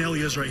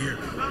Bonelli is right here.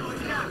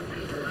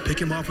 Pick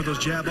him off with those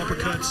jab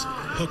uppercuts,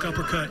 hook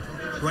uppercut,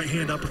 right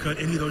hand uppercut.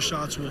 Any of those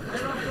shots will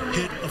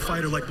hit a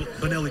fighter like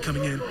Bonelli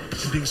coming in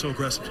and being so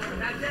aggressive.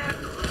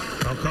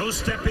 Falcao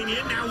stepping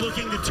in, now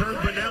looking to turn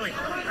Bonelli.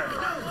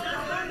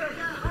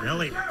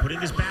 Bonelli putting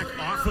his back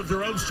off of the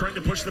ropes, trying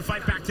to push the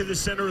fight back to the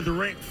center of the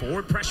ring.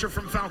 Forward pressure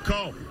from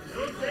Falcao.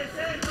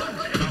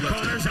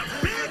 Falcao, there's a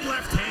big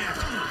left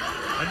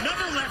hand.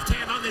 Another left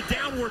hand on the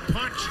downward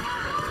punch.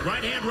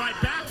 Right hand, right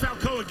back.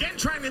 Falcao again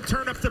trying to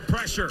turn up the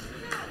pressure.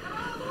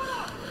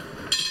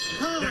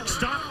 Next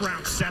stop,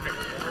 round 7.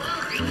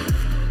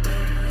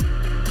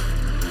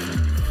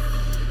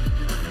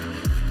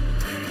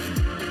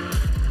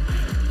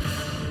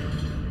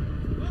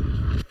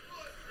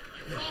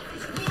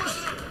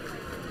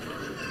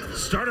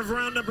 Start of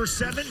round number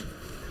 7.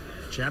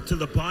 Jab to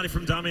the body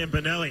from Damian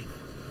Bonelli.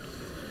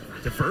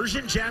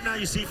 Diversion jab now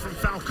you see from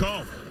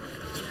Falcao.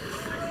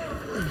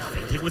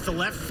 Feinting with the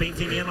left,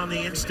 feinting in on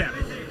the instep.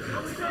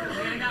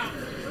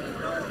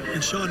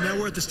 And Sean, now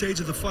we're at the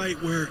stage of the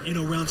fight where, you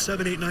know, round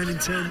 7, 8, 9,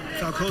 and 10,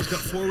 Falcao's got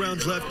 4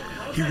 rounds left.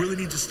 He really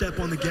needs to step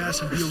on the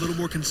gas and be a little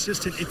more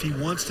consistent if he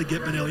wants to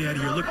get Bonelli out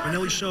of here. Look,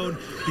 Bonelli's shown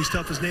he's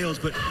tough as nails,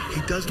 but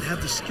he doesn't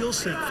have the skill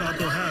set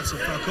Falcao has. So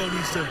Falcao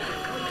needs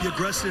to be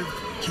aggressive,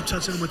 keep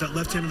touching him with that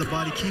left hand of the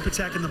body, keep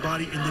attacking the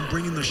body, and then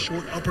bringing the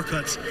short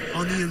uppercuts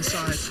on the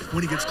inside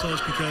when he gets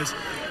close, because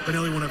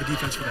Bonelli won't have a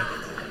defense for that.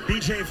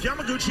 BJ, if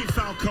Yamaguchi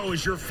Falcao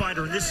is your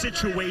fighter in this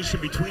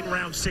situation between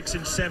round 6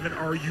 and 7,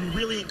 are you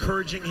really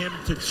encouraging him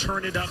to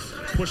turn it up,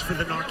 push for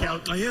the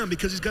knockout? I am,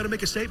 because he's got to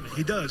make a statement.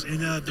 He does. And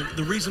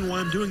the reason why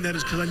I'm doing that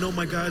is because I know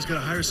my guy's got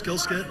a higher skill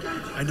set.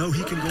 I know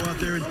he can go out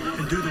there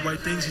and do the right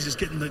things. He's just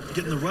getting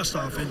the rust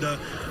off. And,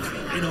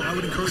 you know, I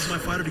would encourage my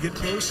fighter to get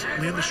close,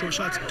 land the short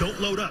shots.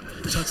 Don't load up.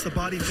 Touch the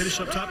body,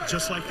 finish up top,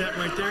 just like that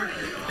right there.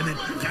 And then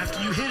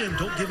after you hit him,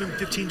 don't give him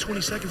 15,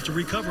 20 seconds to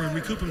recover and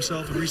recoup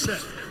himself and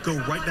reset. Go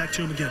right back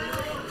to him again.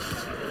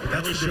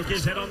 Bonelli shook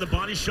his head on the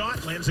body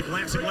shot, lands a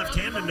glancing left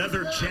hand,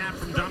 another jab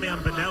from Damian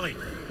Bonelli.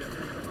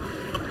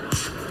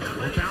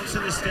 We'll bounce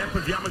in the step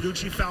of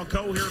Yamaguchi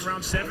Falcao here in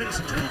round 7,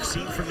 since we've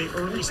seen from the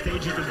early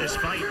stages of this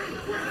fight.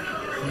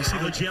 You see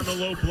the on the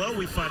low blow,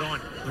 we fight on.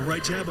 The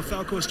right jab of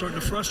Falcao is starting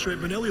to frustrate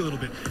Bonelli a little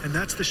bit, and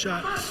that's the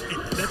shot.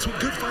 That's what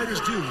good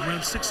fighters do.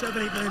 Round 6,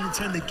 7, 8, 9, and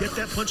 10, they get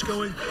that punch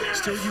going,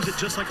 still use it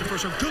just like the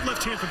first round. Good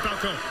left hand from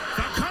Falcao.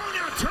 Falcao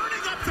now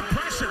turning up the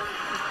pressure.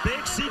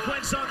 Big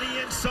sequence on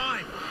the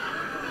inside.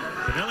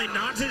 Bonelli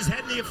nods his head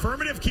in the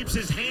affirmative, keeps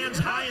his hands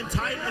high and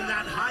tight in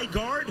that high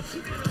guard.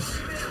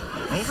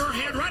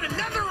 Overhand right,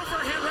 another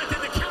overhand right,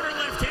 then the counter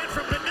left hand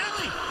from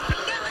Bonelli.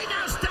 Bonelli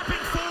now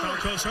stepping forward.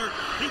 Falcao's hurt.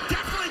 He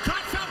definitely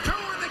caught Falcao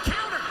on the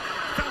counter.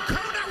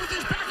 Falcao now with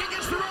his back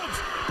against the ropes.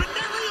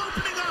 Bonelli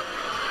opening up.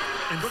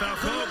 And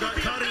Falcao got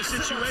caught in a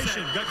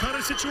situation. Got caught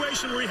in a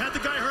situation where he had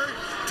the guy hurt,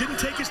 didn't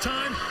take his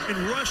time, and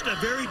rushed a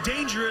very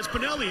dangerous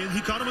Bonelli, and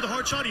he caught him with a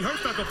hard shot. He hurt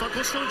Falcao.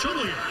 Falcao's still in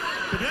trouble here.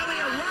 Bonelli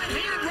a right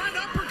hand, right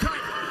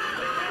uppercut.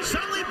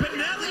 Suddenly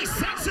Bonelli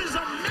senses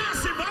a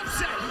massive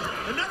upset.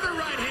 Another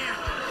right hand.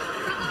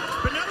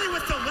 Bonelli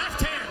with the left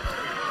hand.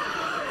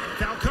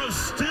 Falcao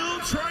still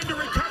trying to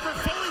recover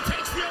fully.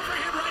 Takes the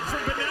overhand right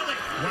from Bonelli.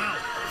 Wow.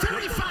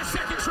 35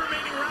 seconds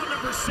remaining, round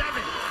number 7.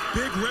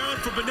 Big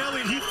round for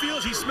Bonelli, and he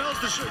feels, he smells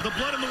the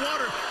blood in the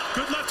water.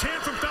 Good left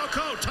hand from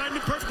Falcao. Timed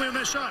it perfectly on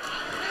that shot.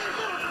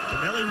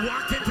 Bonelli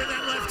walked into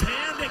that left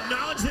hand,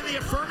 acknowledged in the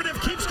affirmative,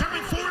 keeps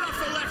coming forward off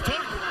the left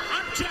hook.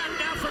 Up jab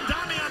now from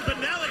Damian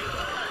Bonelli.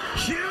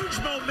 Huge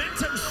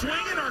momentum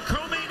swing in our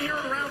co-main here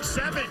in round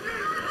 7.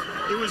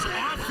 It was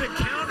off the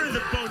counter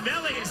that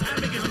Bonelli is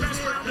having his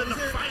best round in the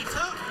fight.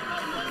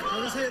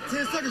 Let's hit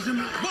 10 seconds,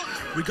 Jimmy.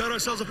 We got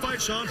ourselves a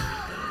fight, Sean.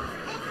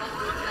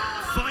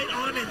 Fight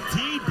on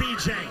indeed,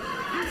 BJ.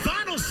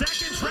 Final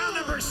seconds, round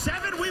number 7.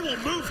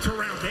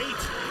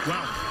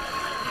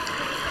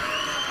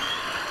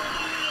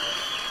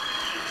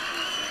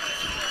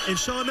 And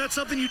Sean, that's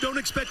something you don't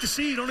expect to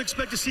see. You don't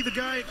expect to see the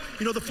guy,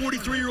 you know, the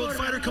 43-year-old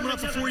fighter coming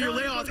off a 4-year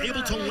layoff,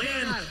 able to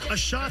land a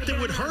shot that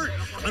would hurt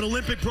an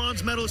Olympic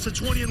bronze medalist, a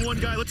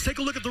 20-1 guy. Let's take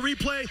a look at the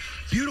replay.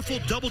 Beautiful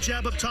double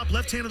jab up top,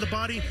 left hand of the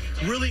body,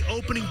 really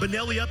opening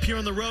Bonelli up here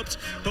on the ropes.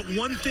 But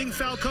one thing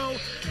Falcao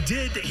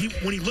did,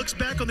 when he looks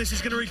back on this,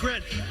 he's going to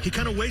regret. He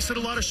kind of wasted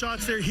a lot of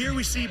shots there. Here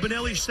we see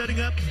Bonelli setting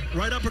up,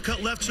 right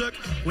uppercut, left hook,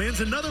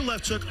 lands another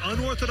left hook,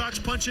 unorthodox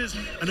punches,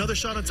 another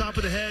shot on top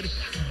of the head.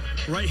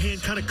 Right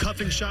hand kind of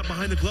cuffing shot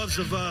behind the gloves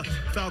of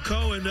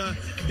Falcao. And,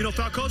 you know,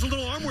 Falcao's a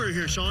little arm warrior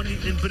here, Sean,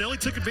 and Bonelli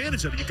took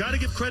advantage of it. You got to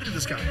give credit to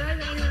this guy.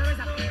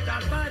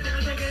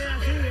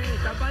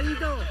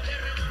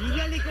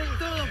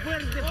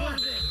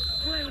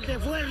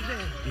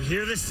 You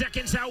hear the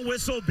seconds out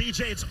whistle,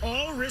 BJ. It's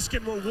all risk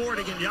and reward.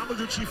 Again,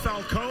 Yamaguchi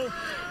Falcao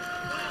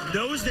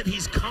knows that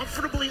he's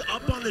comfortably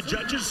up on the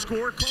judges'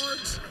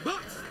 scorecards.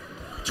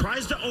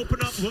 Tries to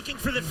open up, looking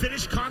for the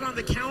finish, caught on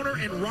the counter,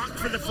 and rocked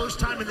for the first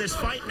time in this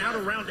fight, now to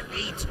round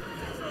 8.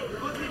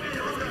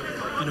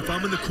 And if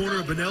I'm in the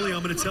corner of Bonelli,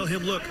 I'm going to tell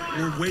him, look,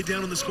 we're way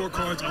down on the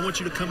scorecards. I want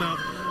you to come out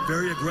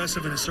very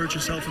aggressive and assert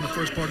yourself in the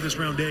first part of this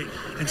round 8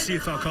 and see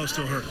if Falcao's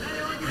still hurt.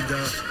 And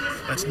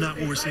that's not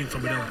what we're seeing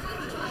from Bonelli.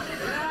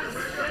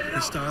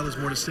 His style is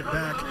more to sit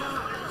back,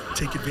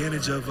 take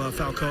advantage of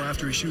Falcao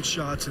after he shoots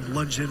shots and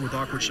lunge in with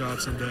awkward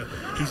shots, and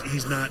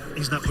he's not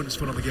putting his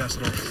foot on the gas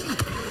at all.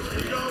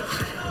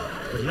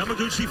 What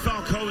Yamaguchi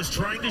Falcao is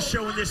trying to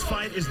show in this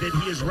fight is that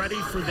he is ready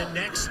for the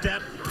next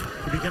step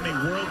to become a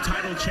world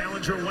title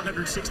challenger,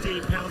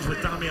 168 pounds.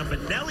 What Damian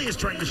Bonelli is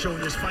trying to show in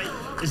this fight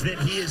is that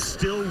he is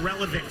still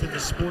relevant in the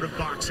sport of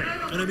boxing.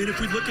 And I mean, if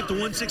we look at the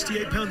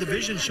 168-pound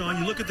division, Sean,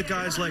 you look at the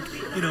guys like,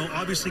 you know,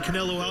 obviously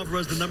Canelo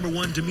Alvarez, the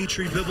 #1,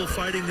 Dimitri Bivol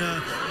fighting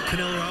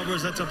Canelo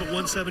Alvarez, that's up at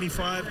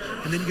 175.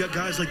 And then you got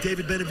guys like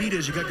David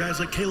Benavidez, you got guys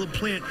like Caleb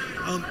Plant.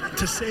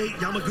 To say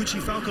Yamaguchi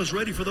Falcao's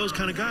ready for those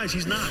kind of guys,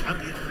 he's not.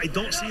 I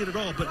don't see it at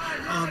all. But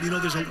you know,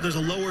 there's a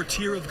lower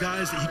tier of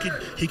guys that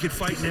he could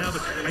fight now,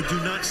 but I do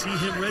not see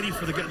him ready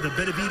for the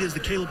Benavidez, the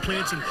Caleb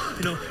Plants, and,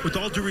 you know, with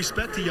all due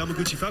respect to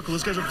Yamaguchi Falcao,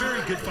 those guys are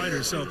very good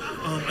fighters. So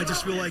I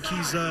just feel like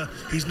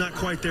he's not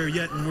quite there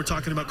yet, and we're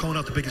talking about calling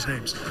out the biggest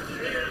names.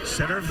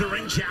 Center of the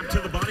ring, jab to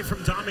the body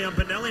from Damian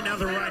Bonelli, now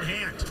the right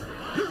hand.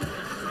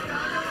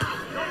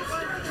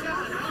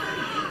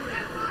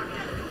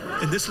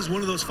 And this is one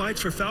of those fights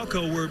for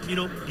Falcao where, you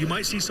know, you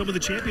might see some of the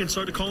champions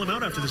start to call him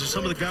out after this. Or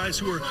some of the guys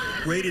who are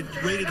rated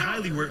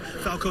highly, where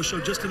Falcao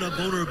showed just enough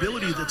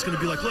vulnerability that's going to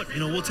be like, look,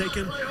 you know, we'll take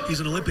him. He's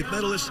an Olympic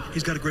medalist.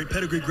 He's got a great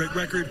pedigree, great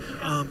record.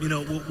 You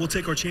know, we'll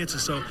take our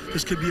chances. So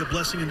this could be a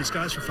blessing in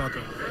disguise for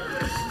Falcao.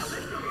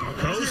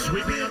 Falcao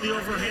sweeping on the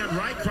overhand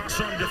right,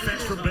 cross-arm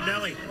defense from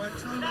Bonelli.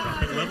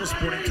 Dropping level,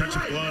 sporting touch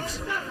of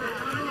gloves.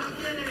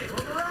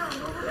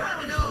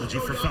 Apology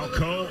for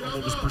Falcao on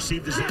what was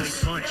perceived as a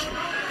late punch.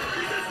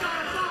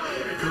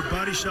 Good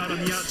body shot on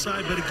the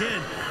outside, but again,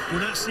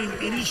 we're not seeing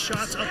any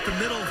shots up the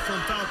middle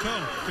from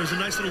Falcao. There's a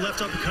nice little left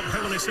uppercut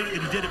right when I said that he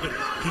did it, but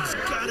he's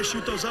got to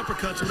shoot those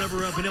uppercuts whenever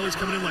Bonelli's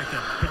coming in like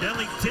that.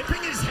 Bonelli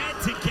dipping his head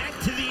to get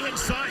to the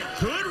inside.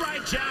 Good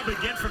right jab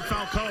again from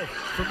Falcao.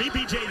 For me,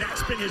 BJ,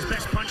 that's been his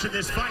best punch in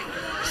this fight.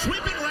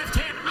 Sweeping left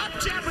hand, up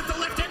jab with the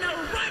left hand, now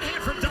right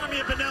hand from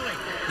Damian Bonelli.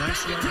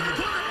 Nice back into the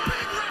corner,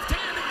 big left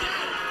hand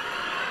again.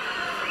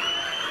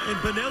 And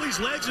Bonelli's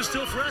legs are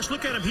still fresh.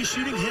 Look at him. He's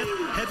shooting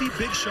heavy,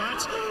 big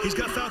shots. He's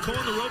got Falcao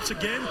on the ropes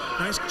again.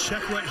 Nice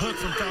check right hook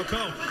from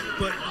Falcao.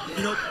 But,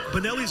 you know,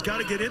 Bonelli's got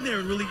to get in there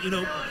and really, you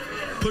know,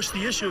 push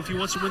the issue if he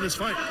wants to win this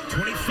fight.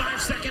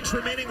 25 seconds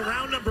remaining,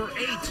 round number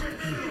 8.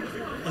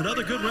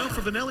 Another good round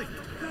for Bonelli.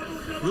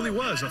 Really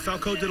was.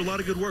 Falcao did a lot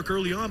of good work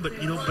early on, but,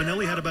 you know,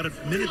 Bonelli had about a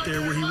minute there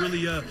where he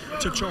really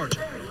took charge.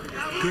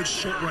 Good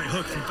short right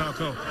hook from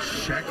Falcao.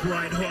 Check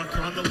right hook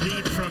on the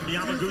lead from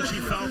Yamaguchi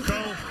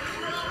Falcao.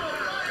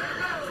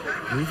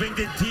 Moving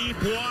to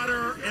deep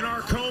water in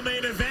our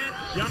co-main event,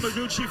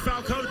 Yamaguchi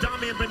Falcao,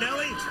 Damian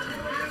Bonelli.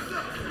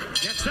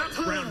 Next up,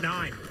 round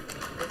 9.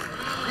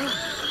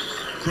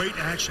 Great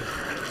action.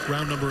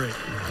 Round number 8.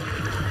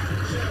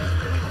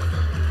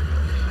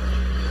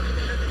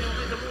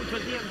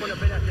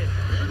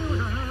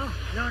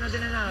 No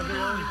tiene nada,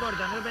 pero no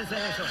importa, no pensé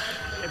en eso.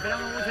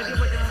 Esperamos mucho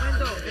tiempo este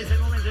momento, es el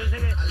momento. Yo sé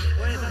que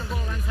puedes estar un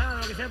poco cansado,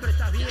 lo que sea, pero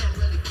estás bien.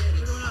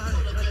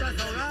 No estás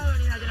ahogado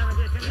ni nada, tenés la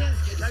respiración bien,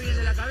 está bien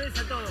de la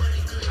cabeza, todo.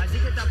 Así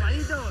que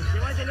tapadito,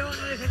 llévatelo,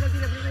 no dejes que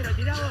tire primero,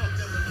 tirado.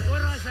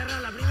 Vos vas a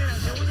cerrar la primera,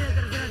 segunda y la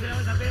tercera te la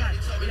vas a pegar.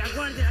 Y la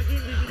cuarta y la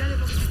quinta y tirale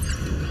como...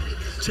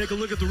 Take a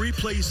look at the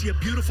replay. You see a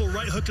beautiful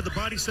right hook to the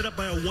body set up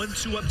by a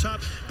 1-2 up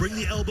top. Bring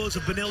the elbows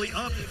of Bonelli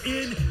up,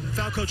 in.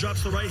 Falcao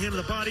drops the right hand of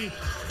the body.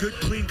 Good,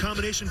 clean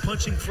combination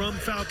punching from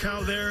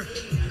Falcao there.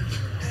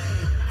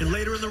 And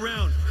later in the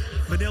round,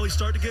 Bonelli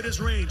started to get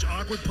his range.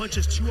 Awkward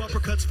punches, 2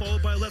 uppercuts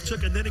followed by a left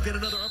hook, and then again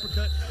another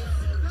uppercut.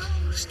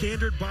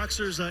 Standard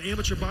boxers,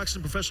 amateur boxers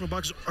and professional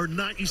boxers are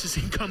not used to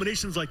seeing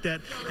combinations like that,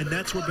 and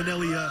that's where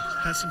Bonelli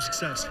has some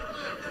success.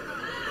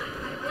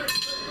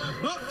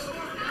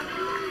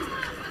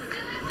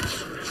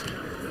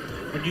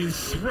 When you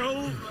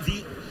throw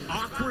the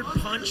awkward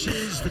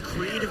punches, the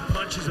creative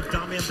punches of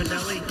Damian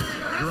Bonelli.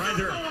 You're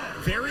either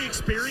very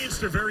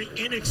experienced or very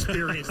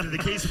inexperienced. In the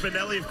case of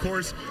Bonelli, of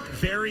course,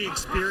 very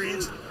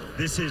experienced.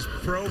 This is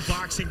pro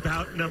boxing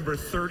bout number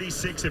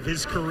 36 of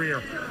his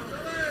career.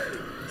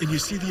 And you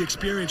see the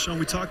experience, Sean.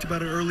 We talked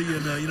about it early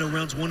in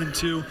rounds 1 and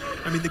 2.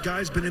 I mean, the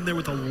guy's been in there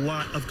with a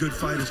lot of good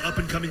fighters,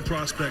 up-and-coming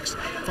prospects,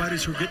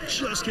 fighters who are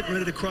just getting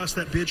ready to cross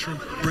that bridge from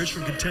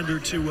contender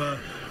to,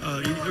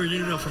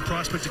 from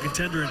prospect to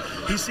contender. And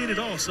he's seen it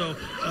all. So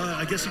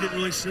I guess he didn't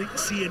really see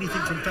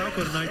anything from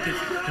Falcao tonight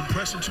that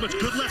impressed him too much.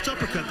 Good left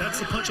uppercut. That's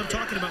the punch I'm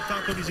talking about.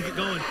 Falcao needs to get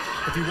going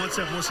if he wants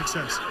to have more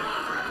success.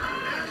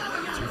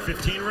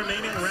 2:15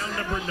 remaining, round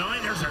number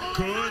 9. There's a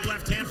good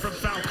left hand from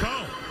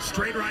Falcao.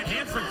 Straight right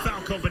hand from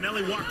Falcao.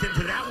 Bonelli walked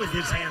into that with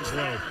his hands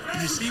low.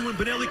 You see when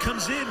Bonelli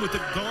comes in with the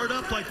guard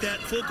up like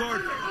that, full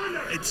guard,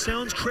 it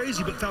sounds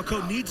crazy, but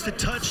Falcao needs to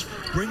touch,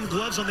 bring the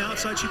gloves on the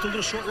outside, shoot the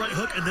little short right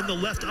hook, and then the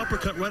left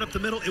uppercut right up the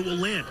middle. It will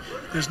land.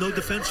 There's no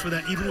defense for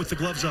that, even with the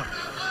gloves up.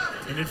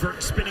 An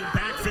inverted spinning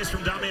back fist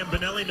from Damian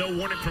Bonelli. No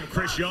warning from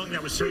Chris Young.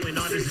 That was certainly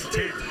not his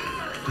intent.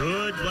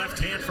 Good left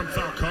hand from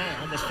Falcao.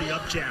 Almost the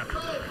up jab.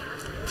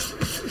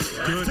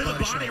 Good to the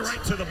body, shots.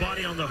 right to the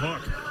body on the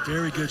hook.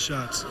 Very good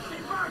shots.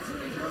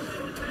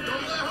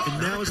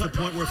 And now is the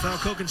point where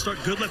Falcao can start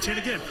good left hand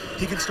again.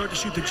 He can start to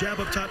shoot the jab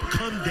up top,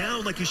 come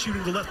down like he's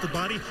shooting the left to the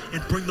body,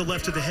 and bring the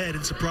left to the head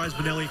and surprise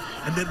Bonelli,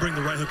 and then bring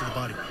the right hook to the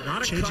body.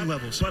 Not changing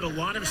levels. But a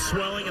lot of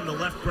swelling in the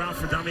left brow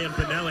for Damian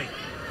Bonelli.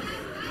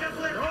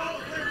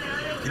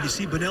 And you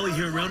see Bonelli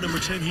here in round number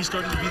 10, he's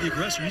starting to be the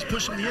aggressor. He's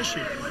pushing the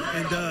issue.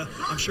 And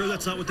I'm sure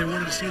that's not what they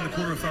wanted to see in the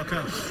corner of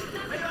Falcao.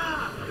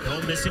 No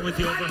missing with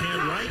the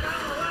overhand right.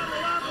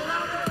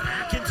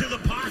 Back into the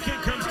pocket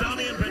comes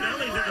Damian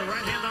Bonelli. Then the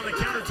right hand on the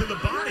counter to the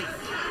body.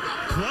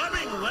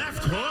 Clubbing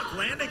left hook,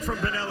 landing from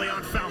Bonelli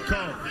on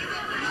Falcao.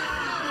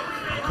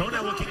 Falcao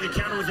now looking to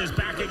counter with his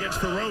back against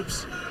the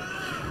ropes.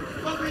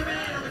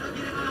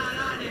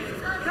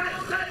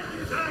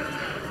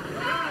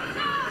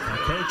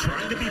 Falcao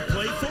trying to be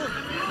playful.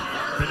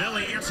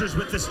 Bonelli answers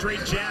with the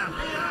straight jab.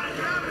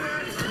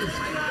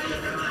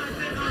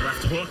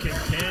 Left hook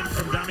again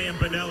from Damian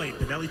Bonelli.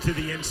 Bonelli to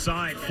the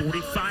inside.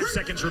 45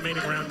 seconds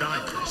remaining, round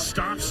 9.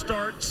 Stop,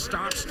 start,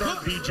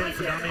 BJ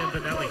for Damian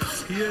Bonelli.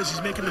 He is.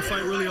 He's making the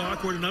fight really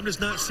awkward, and I'm just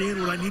not seeing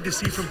what I need to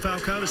see from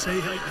Falcao to say,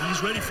 hey,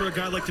 he's ready for a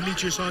guy like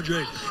Demetrius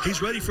Andrade.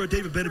 He's ready for a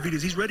David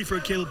Benavidez. He's ready for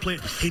a Caleb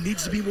Plant. He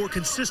needs to be more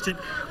consistent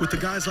with the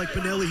guys like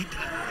Bonelli.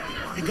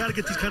 You got to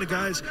get these kind of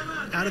guys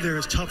out of there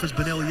as tough as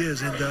Bonelli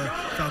is, and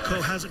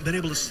Falcao hasn't been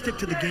able to stick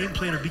to the game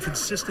plan or be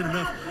consistent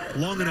enough,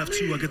 long enough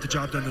to get the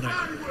job done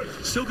tonight.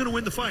 Still going to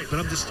win the fight, but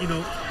I'm just,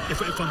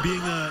 if I'm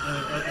being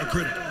a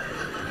critic.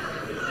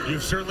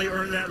 You've certainly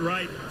earned that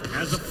right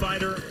as a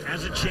fighter,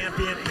 as a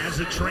champion, as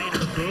a trainer.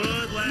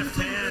 Good left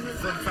hand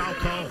from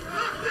Falcao.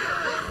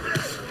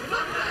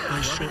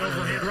 Nice short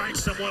overhand right,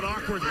 somewhat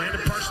awkward,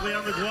 landed partially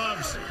on the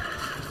gloves.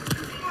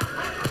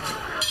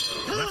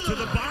 Left to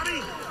the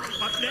body.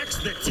 Up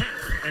next, the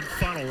 10th and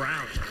final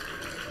round.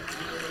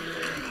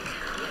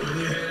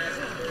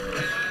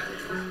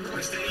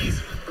 Mr.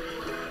 Easy,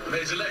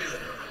 Major Laser,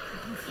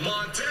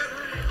 Montana.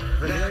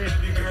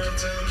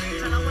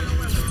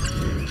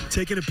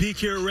 Taking a peek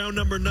here at round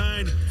number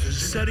 9,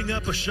 setting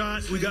up a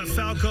shot. We got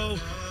Falcao.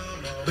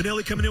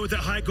 Bonelli coming in with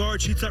that high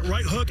guard, shoots that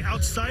right hook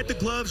outside the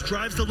gloves,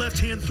 drives the left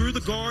hand through the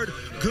guard.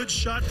 Good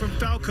shot from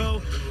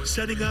Falcao,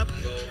 setting up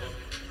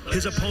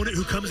his opponent,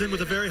 who comes in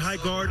with a very high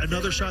guard.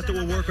 Another shot that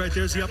will work right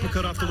there is the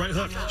uppercut off the right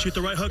hook. Shoot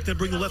the right hook, then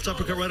bring the left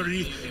uppercut right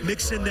underneath.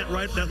 Mix in that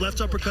left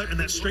uppercut and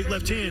that straight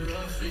left hand.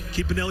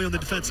 Keep Bonelli on the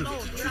defensive. All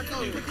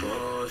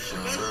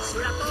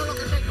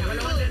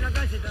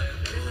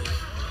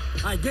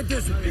right, get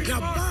this.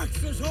 Now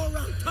box this whole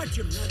round. Touch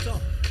him, that's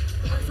all.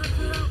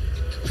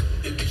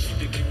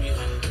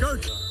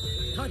 Good.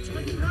 Touch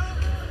him.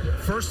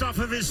 First off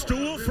of his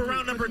stool for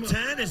round number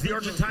 10 is the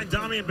Argentine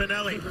Damian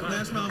Bonelli.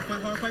 Last round,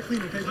 fight hard, fight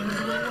clean, okay?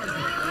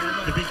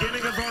 The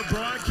beginning of our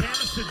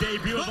broadcast, the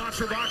debut of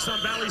Monster Box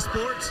on Valley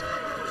Sports.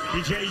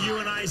 BJ, you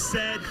and I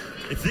said,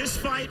 if this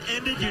fight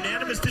ended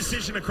unanimous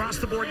decision across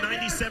the board,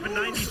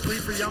 97-93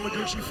 for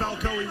Yamaguchi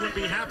Falcao, we wouldn't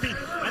be happy.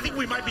 I think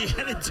we might be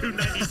headed to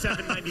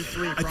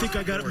 97-93. I think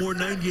I got it more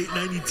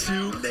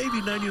 98-92,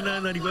 maybe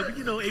 99-91,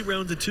 but 8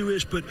 rounds of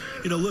 2-ish. But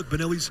look,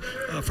 Bonelli's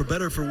for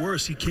better or for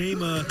worse. He came,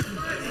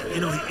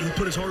 he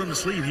put his heart on the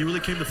sleeve. He really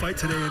came to fight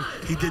today, and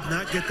he did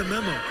not get the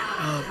memo.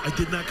 I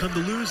did not come to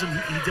lose, and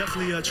he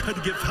definitely tried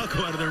to get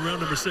Falcao out of there in round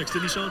number 6,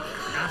 didn't he, Sean?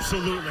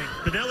 Absolutely.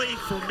 Bonelli,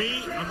 for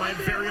me, on my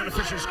very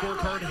unofficial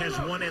scorecard, has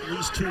won at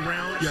least 2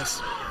 rounds.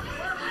 Yes.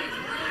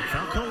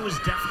 Falcao was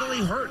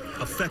definitely hurt.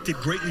 Affected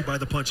greatly by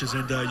the punches,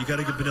 and you got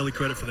to give Bonelli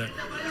credit for that.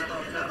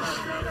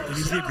 And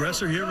he's the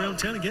aggressor here in round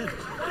 10 again.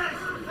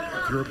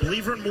 If you're a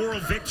believer in moral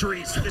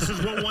victories, this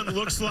is what one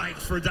looks like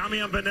for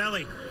Damian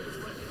Bonelli.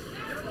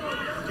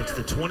 It's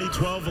the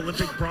 2012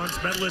 Olympic bronze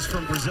medalist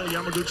from Brazil,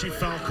 Yamaguchi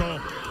Falcao.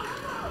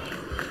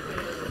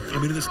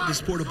 I mean, this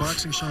sport of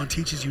boxing, Sean,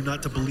 teaches you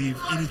not to believe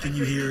anything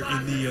you hear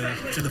in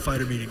the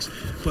fighter meetings.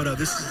 But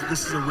this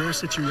is a rare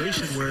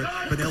situation where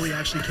Bonelli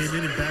actually came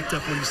in and backed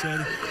up what he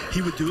said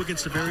he would do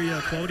against a very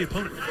quality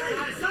opponent.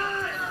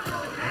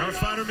 In our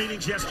fighter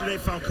meetings yesterday,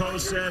 Falcao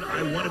said,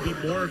 I want to be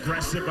more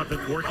aggressive. I've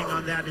been working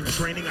on that in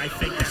training. I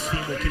think that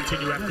theme will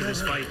continue after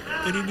this fight.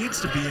 And he needs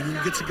to be. And when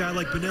he gets a guy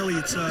like Bonelli,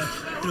 it's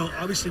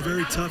obviously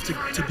very tough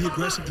to be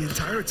aggressive the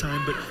entire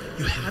time, but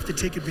you have to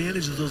take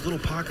advantage of those little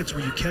pockets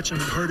where you catch him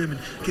and hurt him and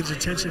gives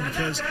attention,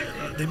 because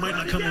they might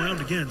not come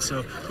around again.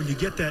 So when you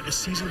get that, a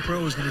seasoned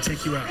pro is going to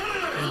take you out.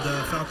 And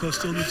Falcao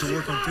still needs to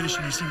work on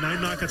finishing. You see 9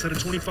 knockouts out of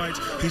 20 fights.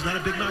 He's not a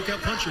big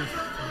knockout puncher.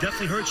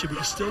 Definitely hurts you, but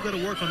you still got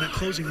to work on that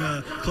closing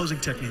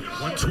technique.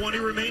 120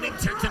 remaining,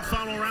 10th and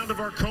final round of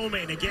our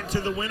co-main. Again, to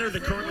the winner, the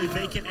currently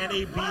vacant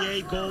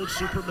NABA Gold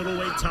Super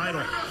Middleweight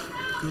title.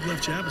 Good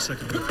left jab a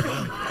second ago.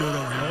 Good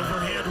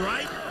overhand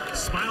right.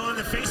 Smile on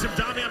the face of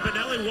Damian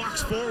Bonelli,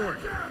 walks forward.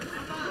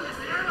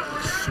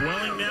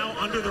 Swelling now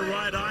under the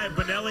right eye of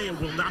Bonelli. It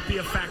will not be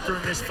a factor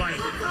in this fight.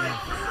 Yeah.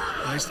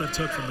 Nice left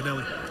hook from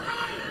Bonelli.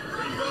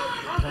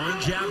 Pawing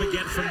jab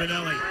again from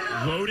Bonelli.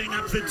 Loading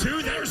up the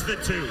 2. There's the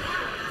 2.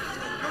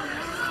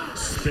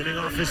 Spinning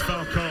off his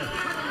Falcao.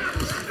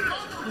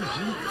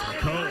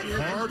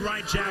 Hard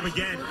right jab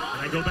again.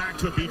 And I go back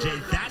to it, BJ.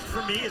 That,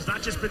 for me, has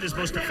not just been his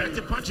most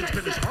effective punch, it's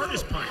been his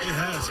hardest punch. It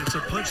has. It's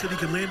a punch that he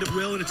can land at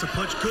will, and it's a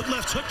punch. Good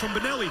left hook from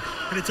Bonelli.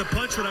 And it's a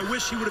punch that I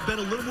wish he would have been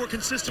a little more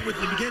consistent with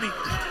in the beginning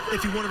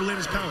if he wanted to land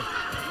his power.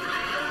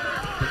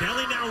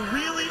 Bonelli now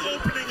really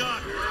opening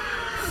up.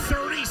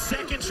 30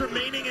 seconds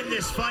remaining in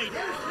this fight.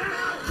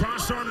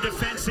 Cross-arm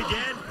defense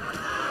again.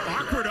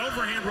 Awkward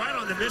overhand right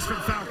on the miss from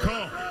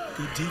Falcao.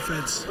 Good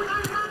defense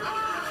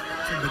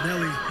from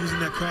Bonelli, using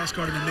that cross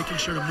guard and making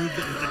sure to move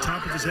the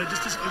top of his head.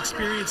 Just an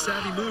experienced,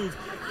 savvy move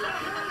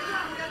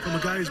from a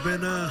guy who's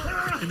been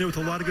in there with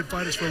a lot of good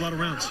fighters for a lot of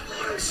rounds.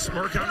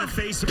 Smirk on the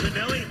face of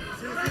Bonelli.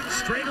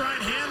 Straight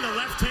right hand, the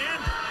left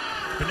hand.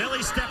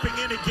 Bonelli stepping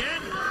in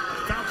again.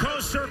 Falcao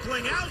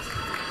circling out.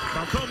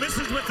 Falcao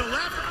misses with the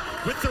left,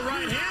 with the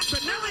right hand.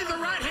 Bonelli, the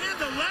right hand,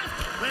 the left.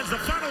 Lands the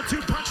final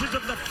 2 punches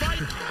of the fight,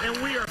 and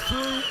we are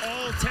through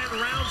all 10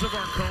 rounds of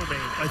our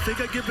co-main. I think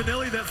I give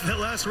Bonelli that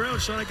last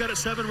round, Sean. I got it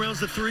 7 rounds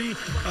to 3.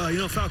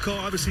 Falcao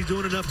obviously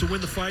doing enough to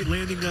win the fight,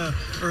 landing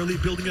early,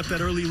 building up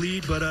that early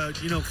lead. But,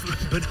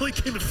 Bonelli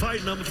came to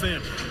fight, and I'm a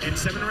fan. And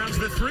 7 rounds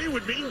to 3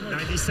 would be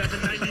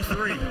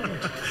 97-93.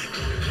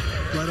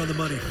 Right on the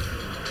money.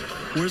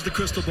 Where's the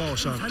crystal ball,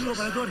 Sean?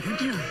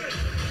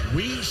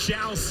 We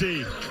shall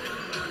see.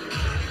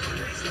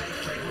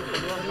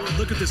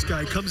 Look at this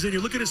guy. Comes in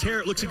here. Look at his hair.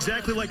 It looks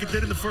exactly like it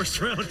did in the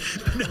first round.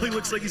 Bonelli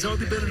looks like he's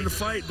hardly been in a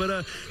fight,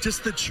 but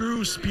just the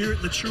true spirit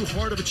and the true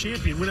heart of a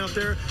champion. Went out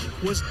there,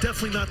 was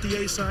definitely not the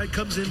A side.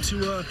 Comes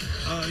into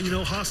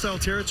hostile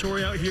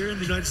territory out here in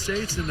the United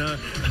States, and to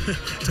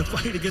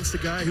fight against a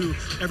guy who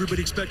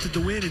everybody expected to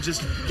win, and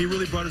he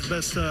really brought his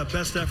best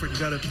effort. You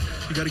got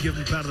to give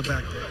him a pat on the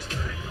back.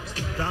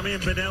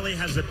 Damian Bonelli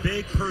has a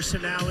big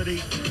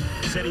personality.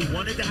 Said he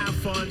wanted to have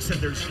fun, said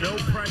there's no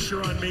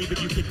pressure on me,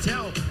 but you could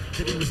tell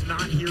that he was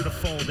not here to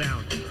fall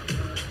down.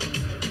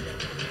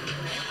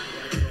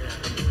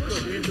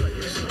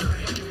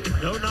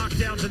 No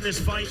knockdowns in this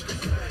fight.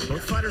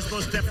 Both fighters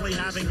most definitely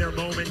having their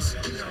moments.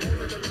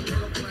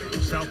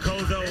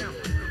 Falcao, though,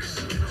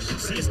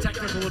 see his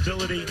technical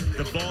ability,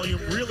 the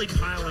volume really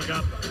piling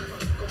up.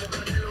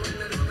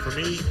 For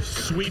me,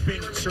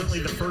 sweeping certainly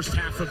the first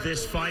half of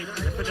this fight,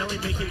 and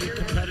Bonelli making it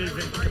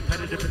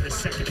competitive in the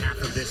second half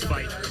of this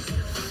fight.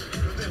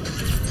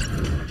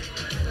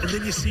 And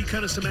then you see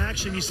kind of some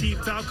action. You see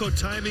Falcao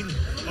timing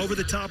over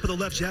the top of the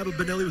left jab of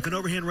Bonelli with an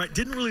overhand right.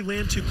 Didn't really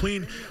land too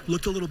clean.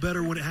 Looked a little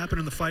better when it happened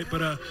in the fight, but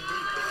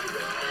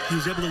he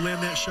was able to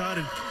land that shot.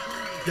 And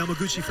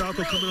Yamaguchi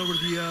Falcao coming over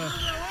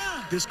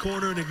to this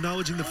corner and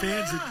acknowledging the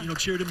fans that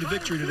cheered him to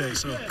victory today.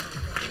 So.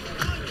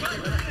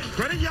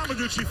 Credit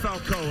Yamaguchi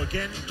Falcao.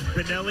 Again,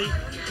 Bonelli,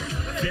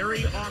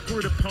 very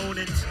awkward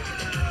opponent.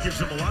 Gives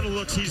him a lot of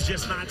looks he's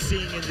just not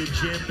seeing in the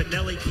gym.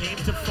 Bonelli came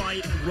to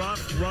fight,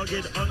 rough,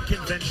 rugged,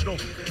 unconventional.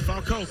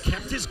 Falcao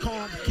kept his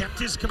calm, kept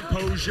his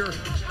composure,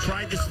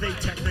 tried to stay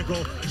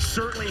technical,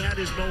 certainly had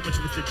his moments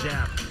with the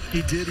jab.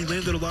 He did. He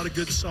landed a lot of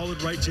good,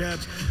 solid right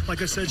jabs.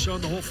 Like I said, Sean,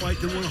 the whole fight,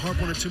 didn't want to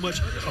harp on it too much.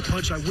 A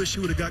punch I wish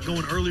he would have got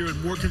going earlier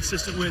and more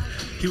consistent with.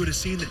 He would have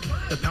seen that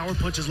the power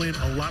punches land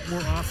a lot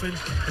more often,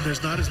 and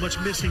there's not as much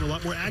missing, a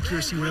lot more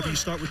accuracy whenever you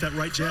start with that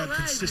right jab,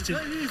 consistent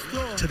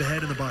to the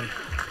head and the body.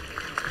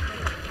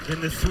 And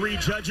the 3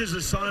 judges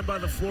assigned by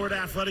the Florida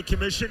Athletic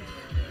Commission,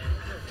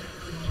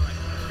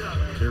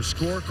 their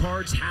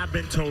scorecards have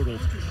been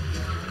totaled.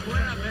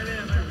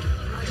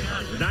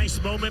 Nice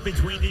moment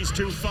between these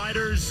 2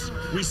 fighters.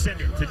 We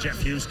send it to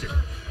Jeff Houston.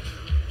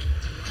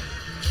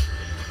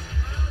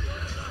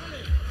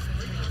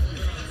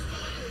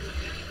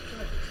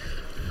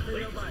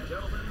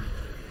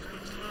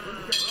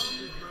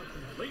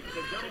 Ladies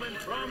and gentlemen,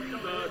 from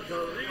the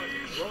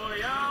Caribe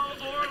Royale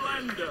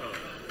Orlando,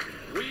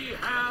 we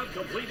have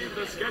completed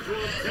the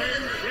scheduled 10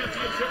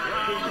 championship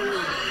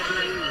rounds.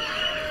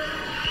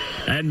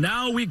 And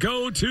now we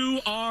go to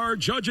our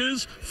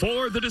judges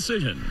for the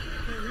decision.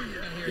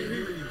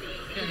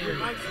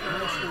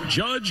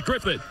 Judge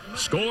Griffith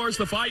scores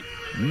the fight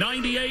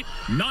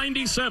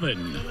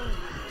 98-97.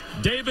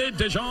 David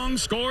DeJong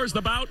scores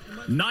the bout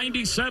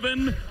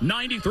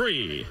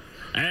 97-93.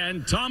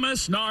 And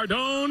Thomas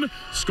Nardone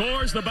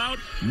scores the bout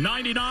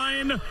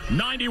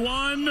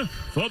 99-91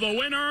 for the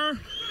winner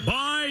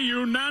by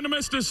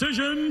unanimous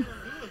decision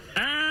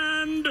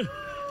and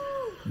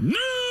new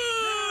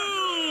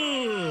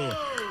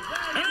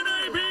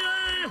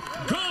NABA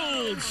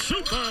Gold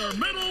Super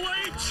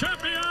Middleweight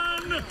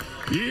Champion,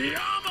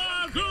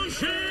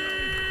 Yamaguchi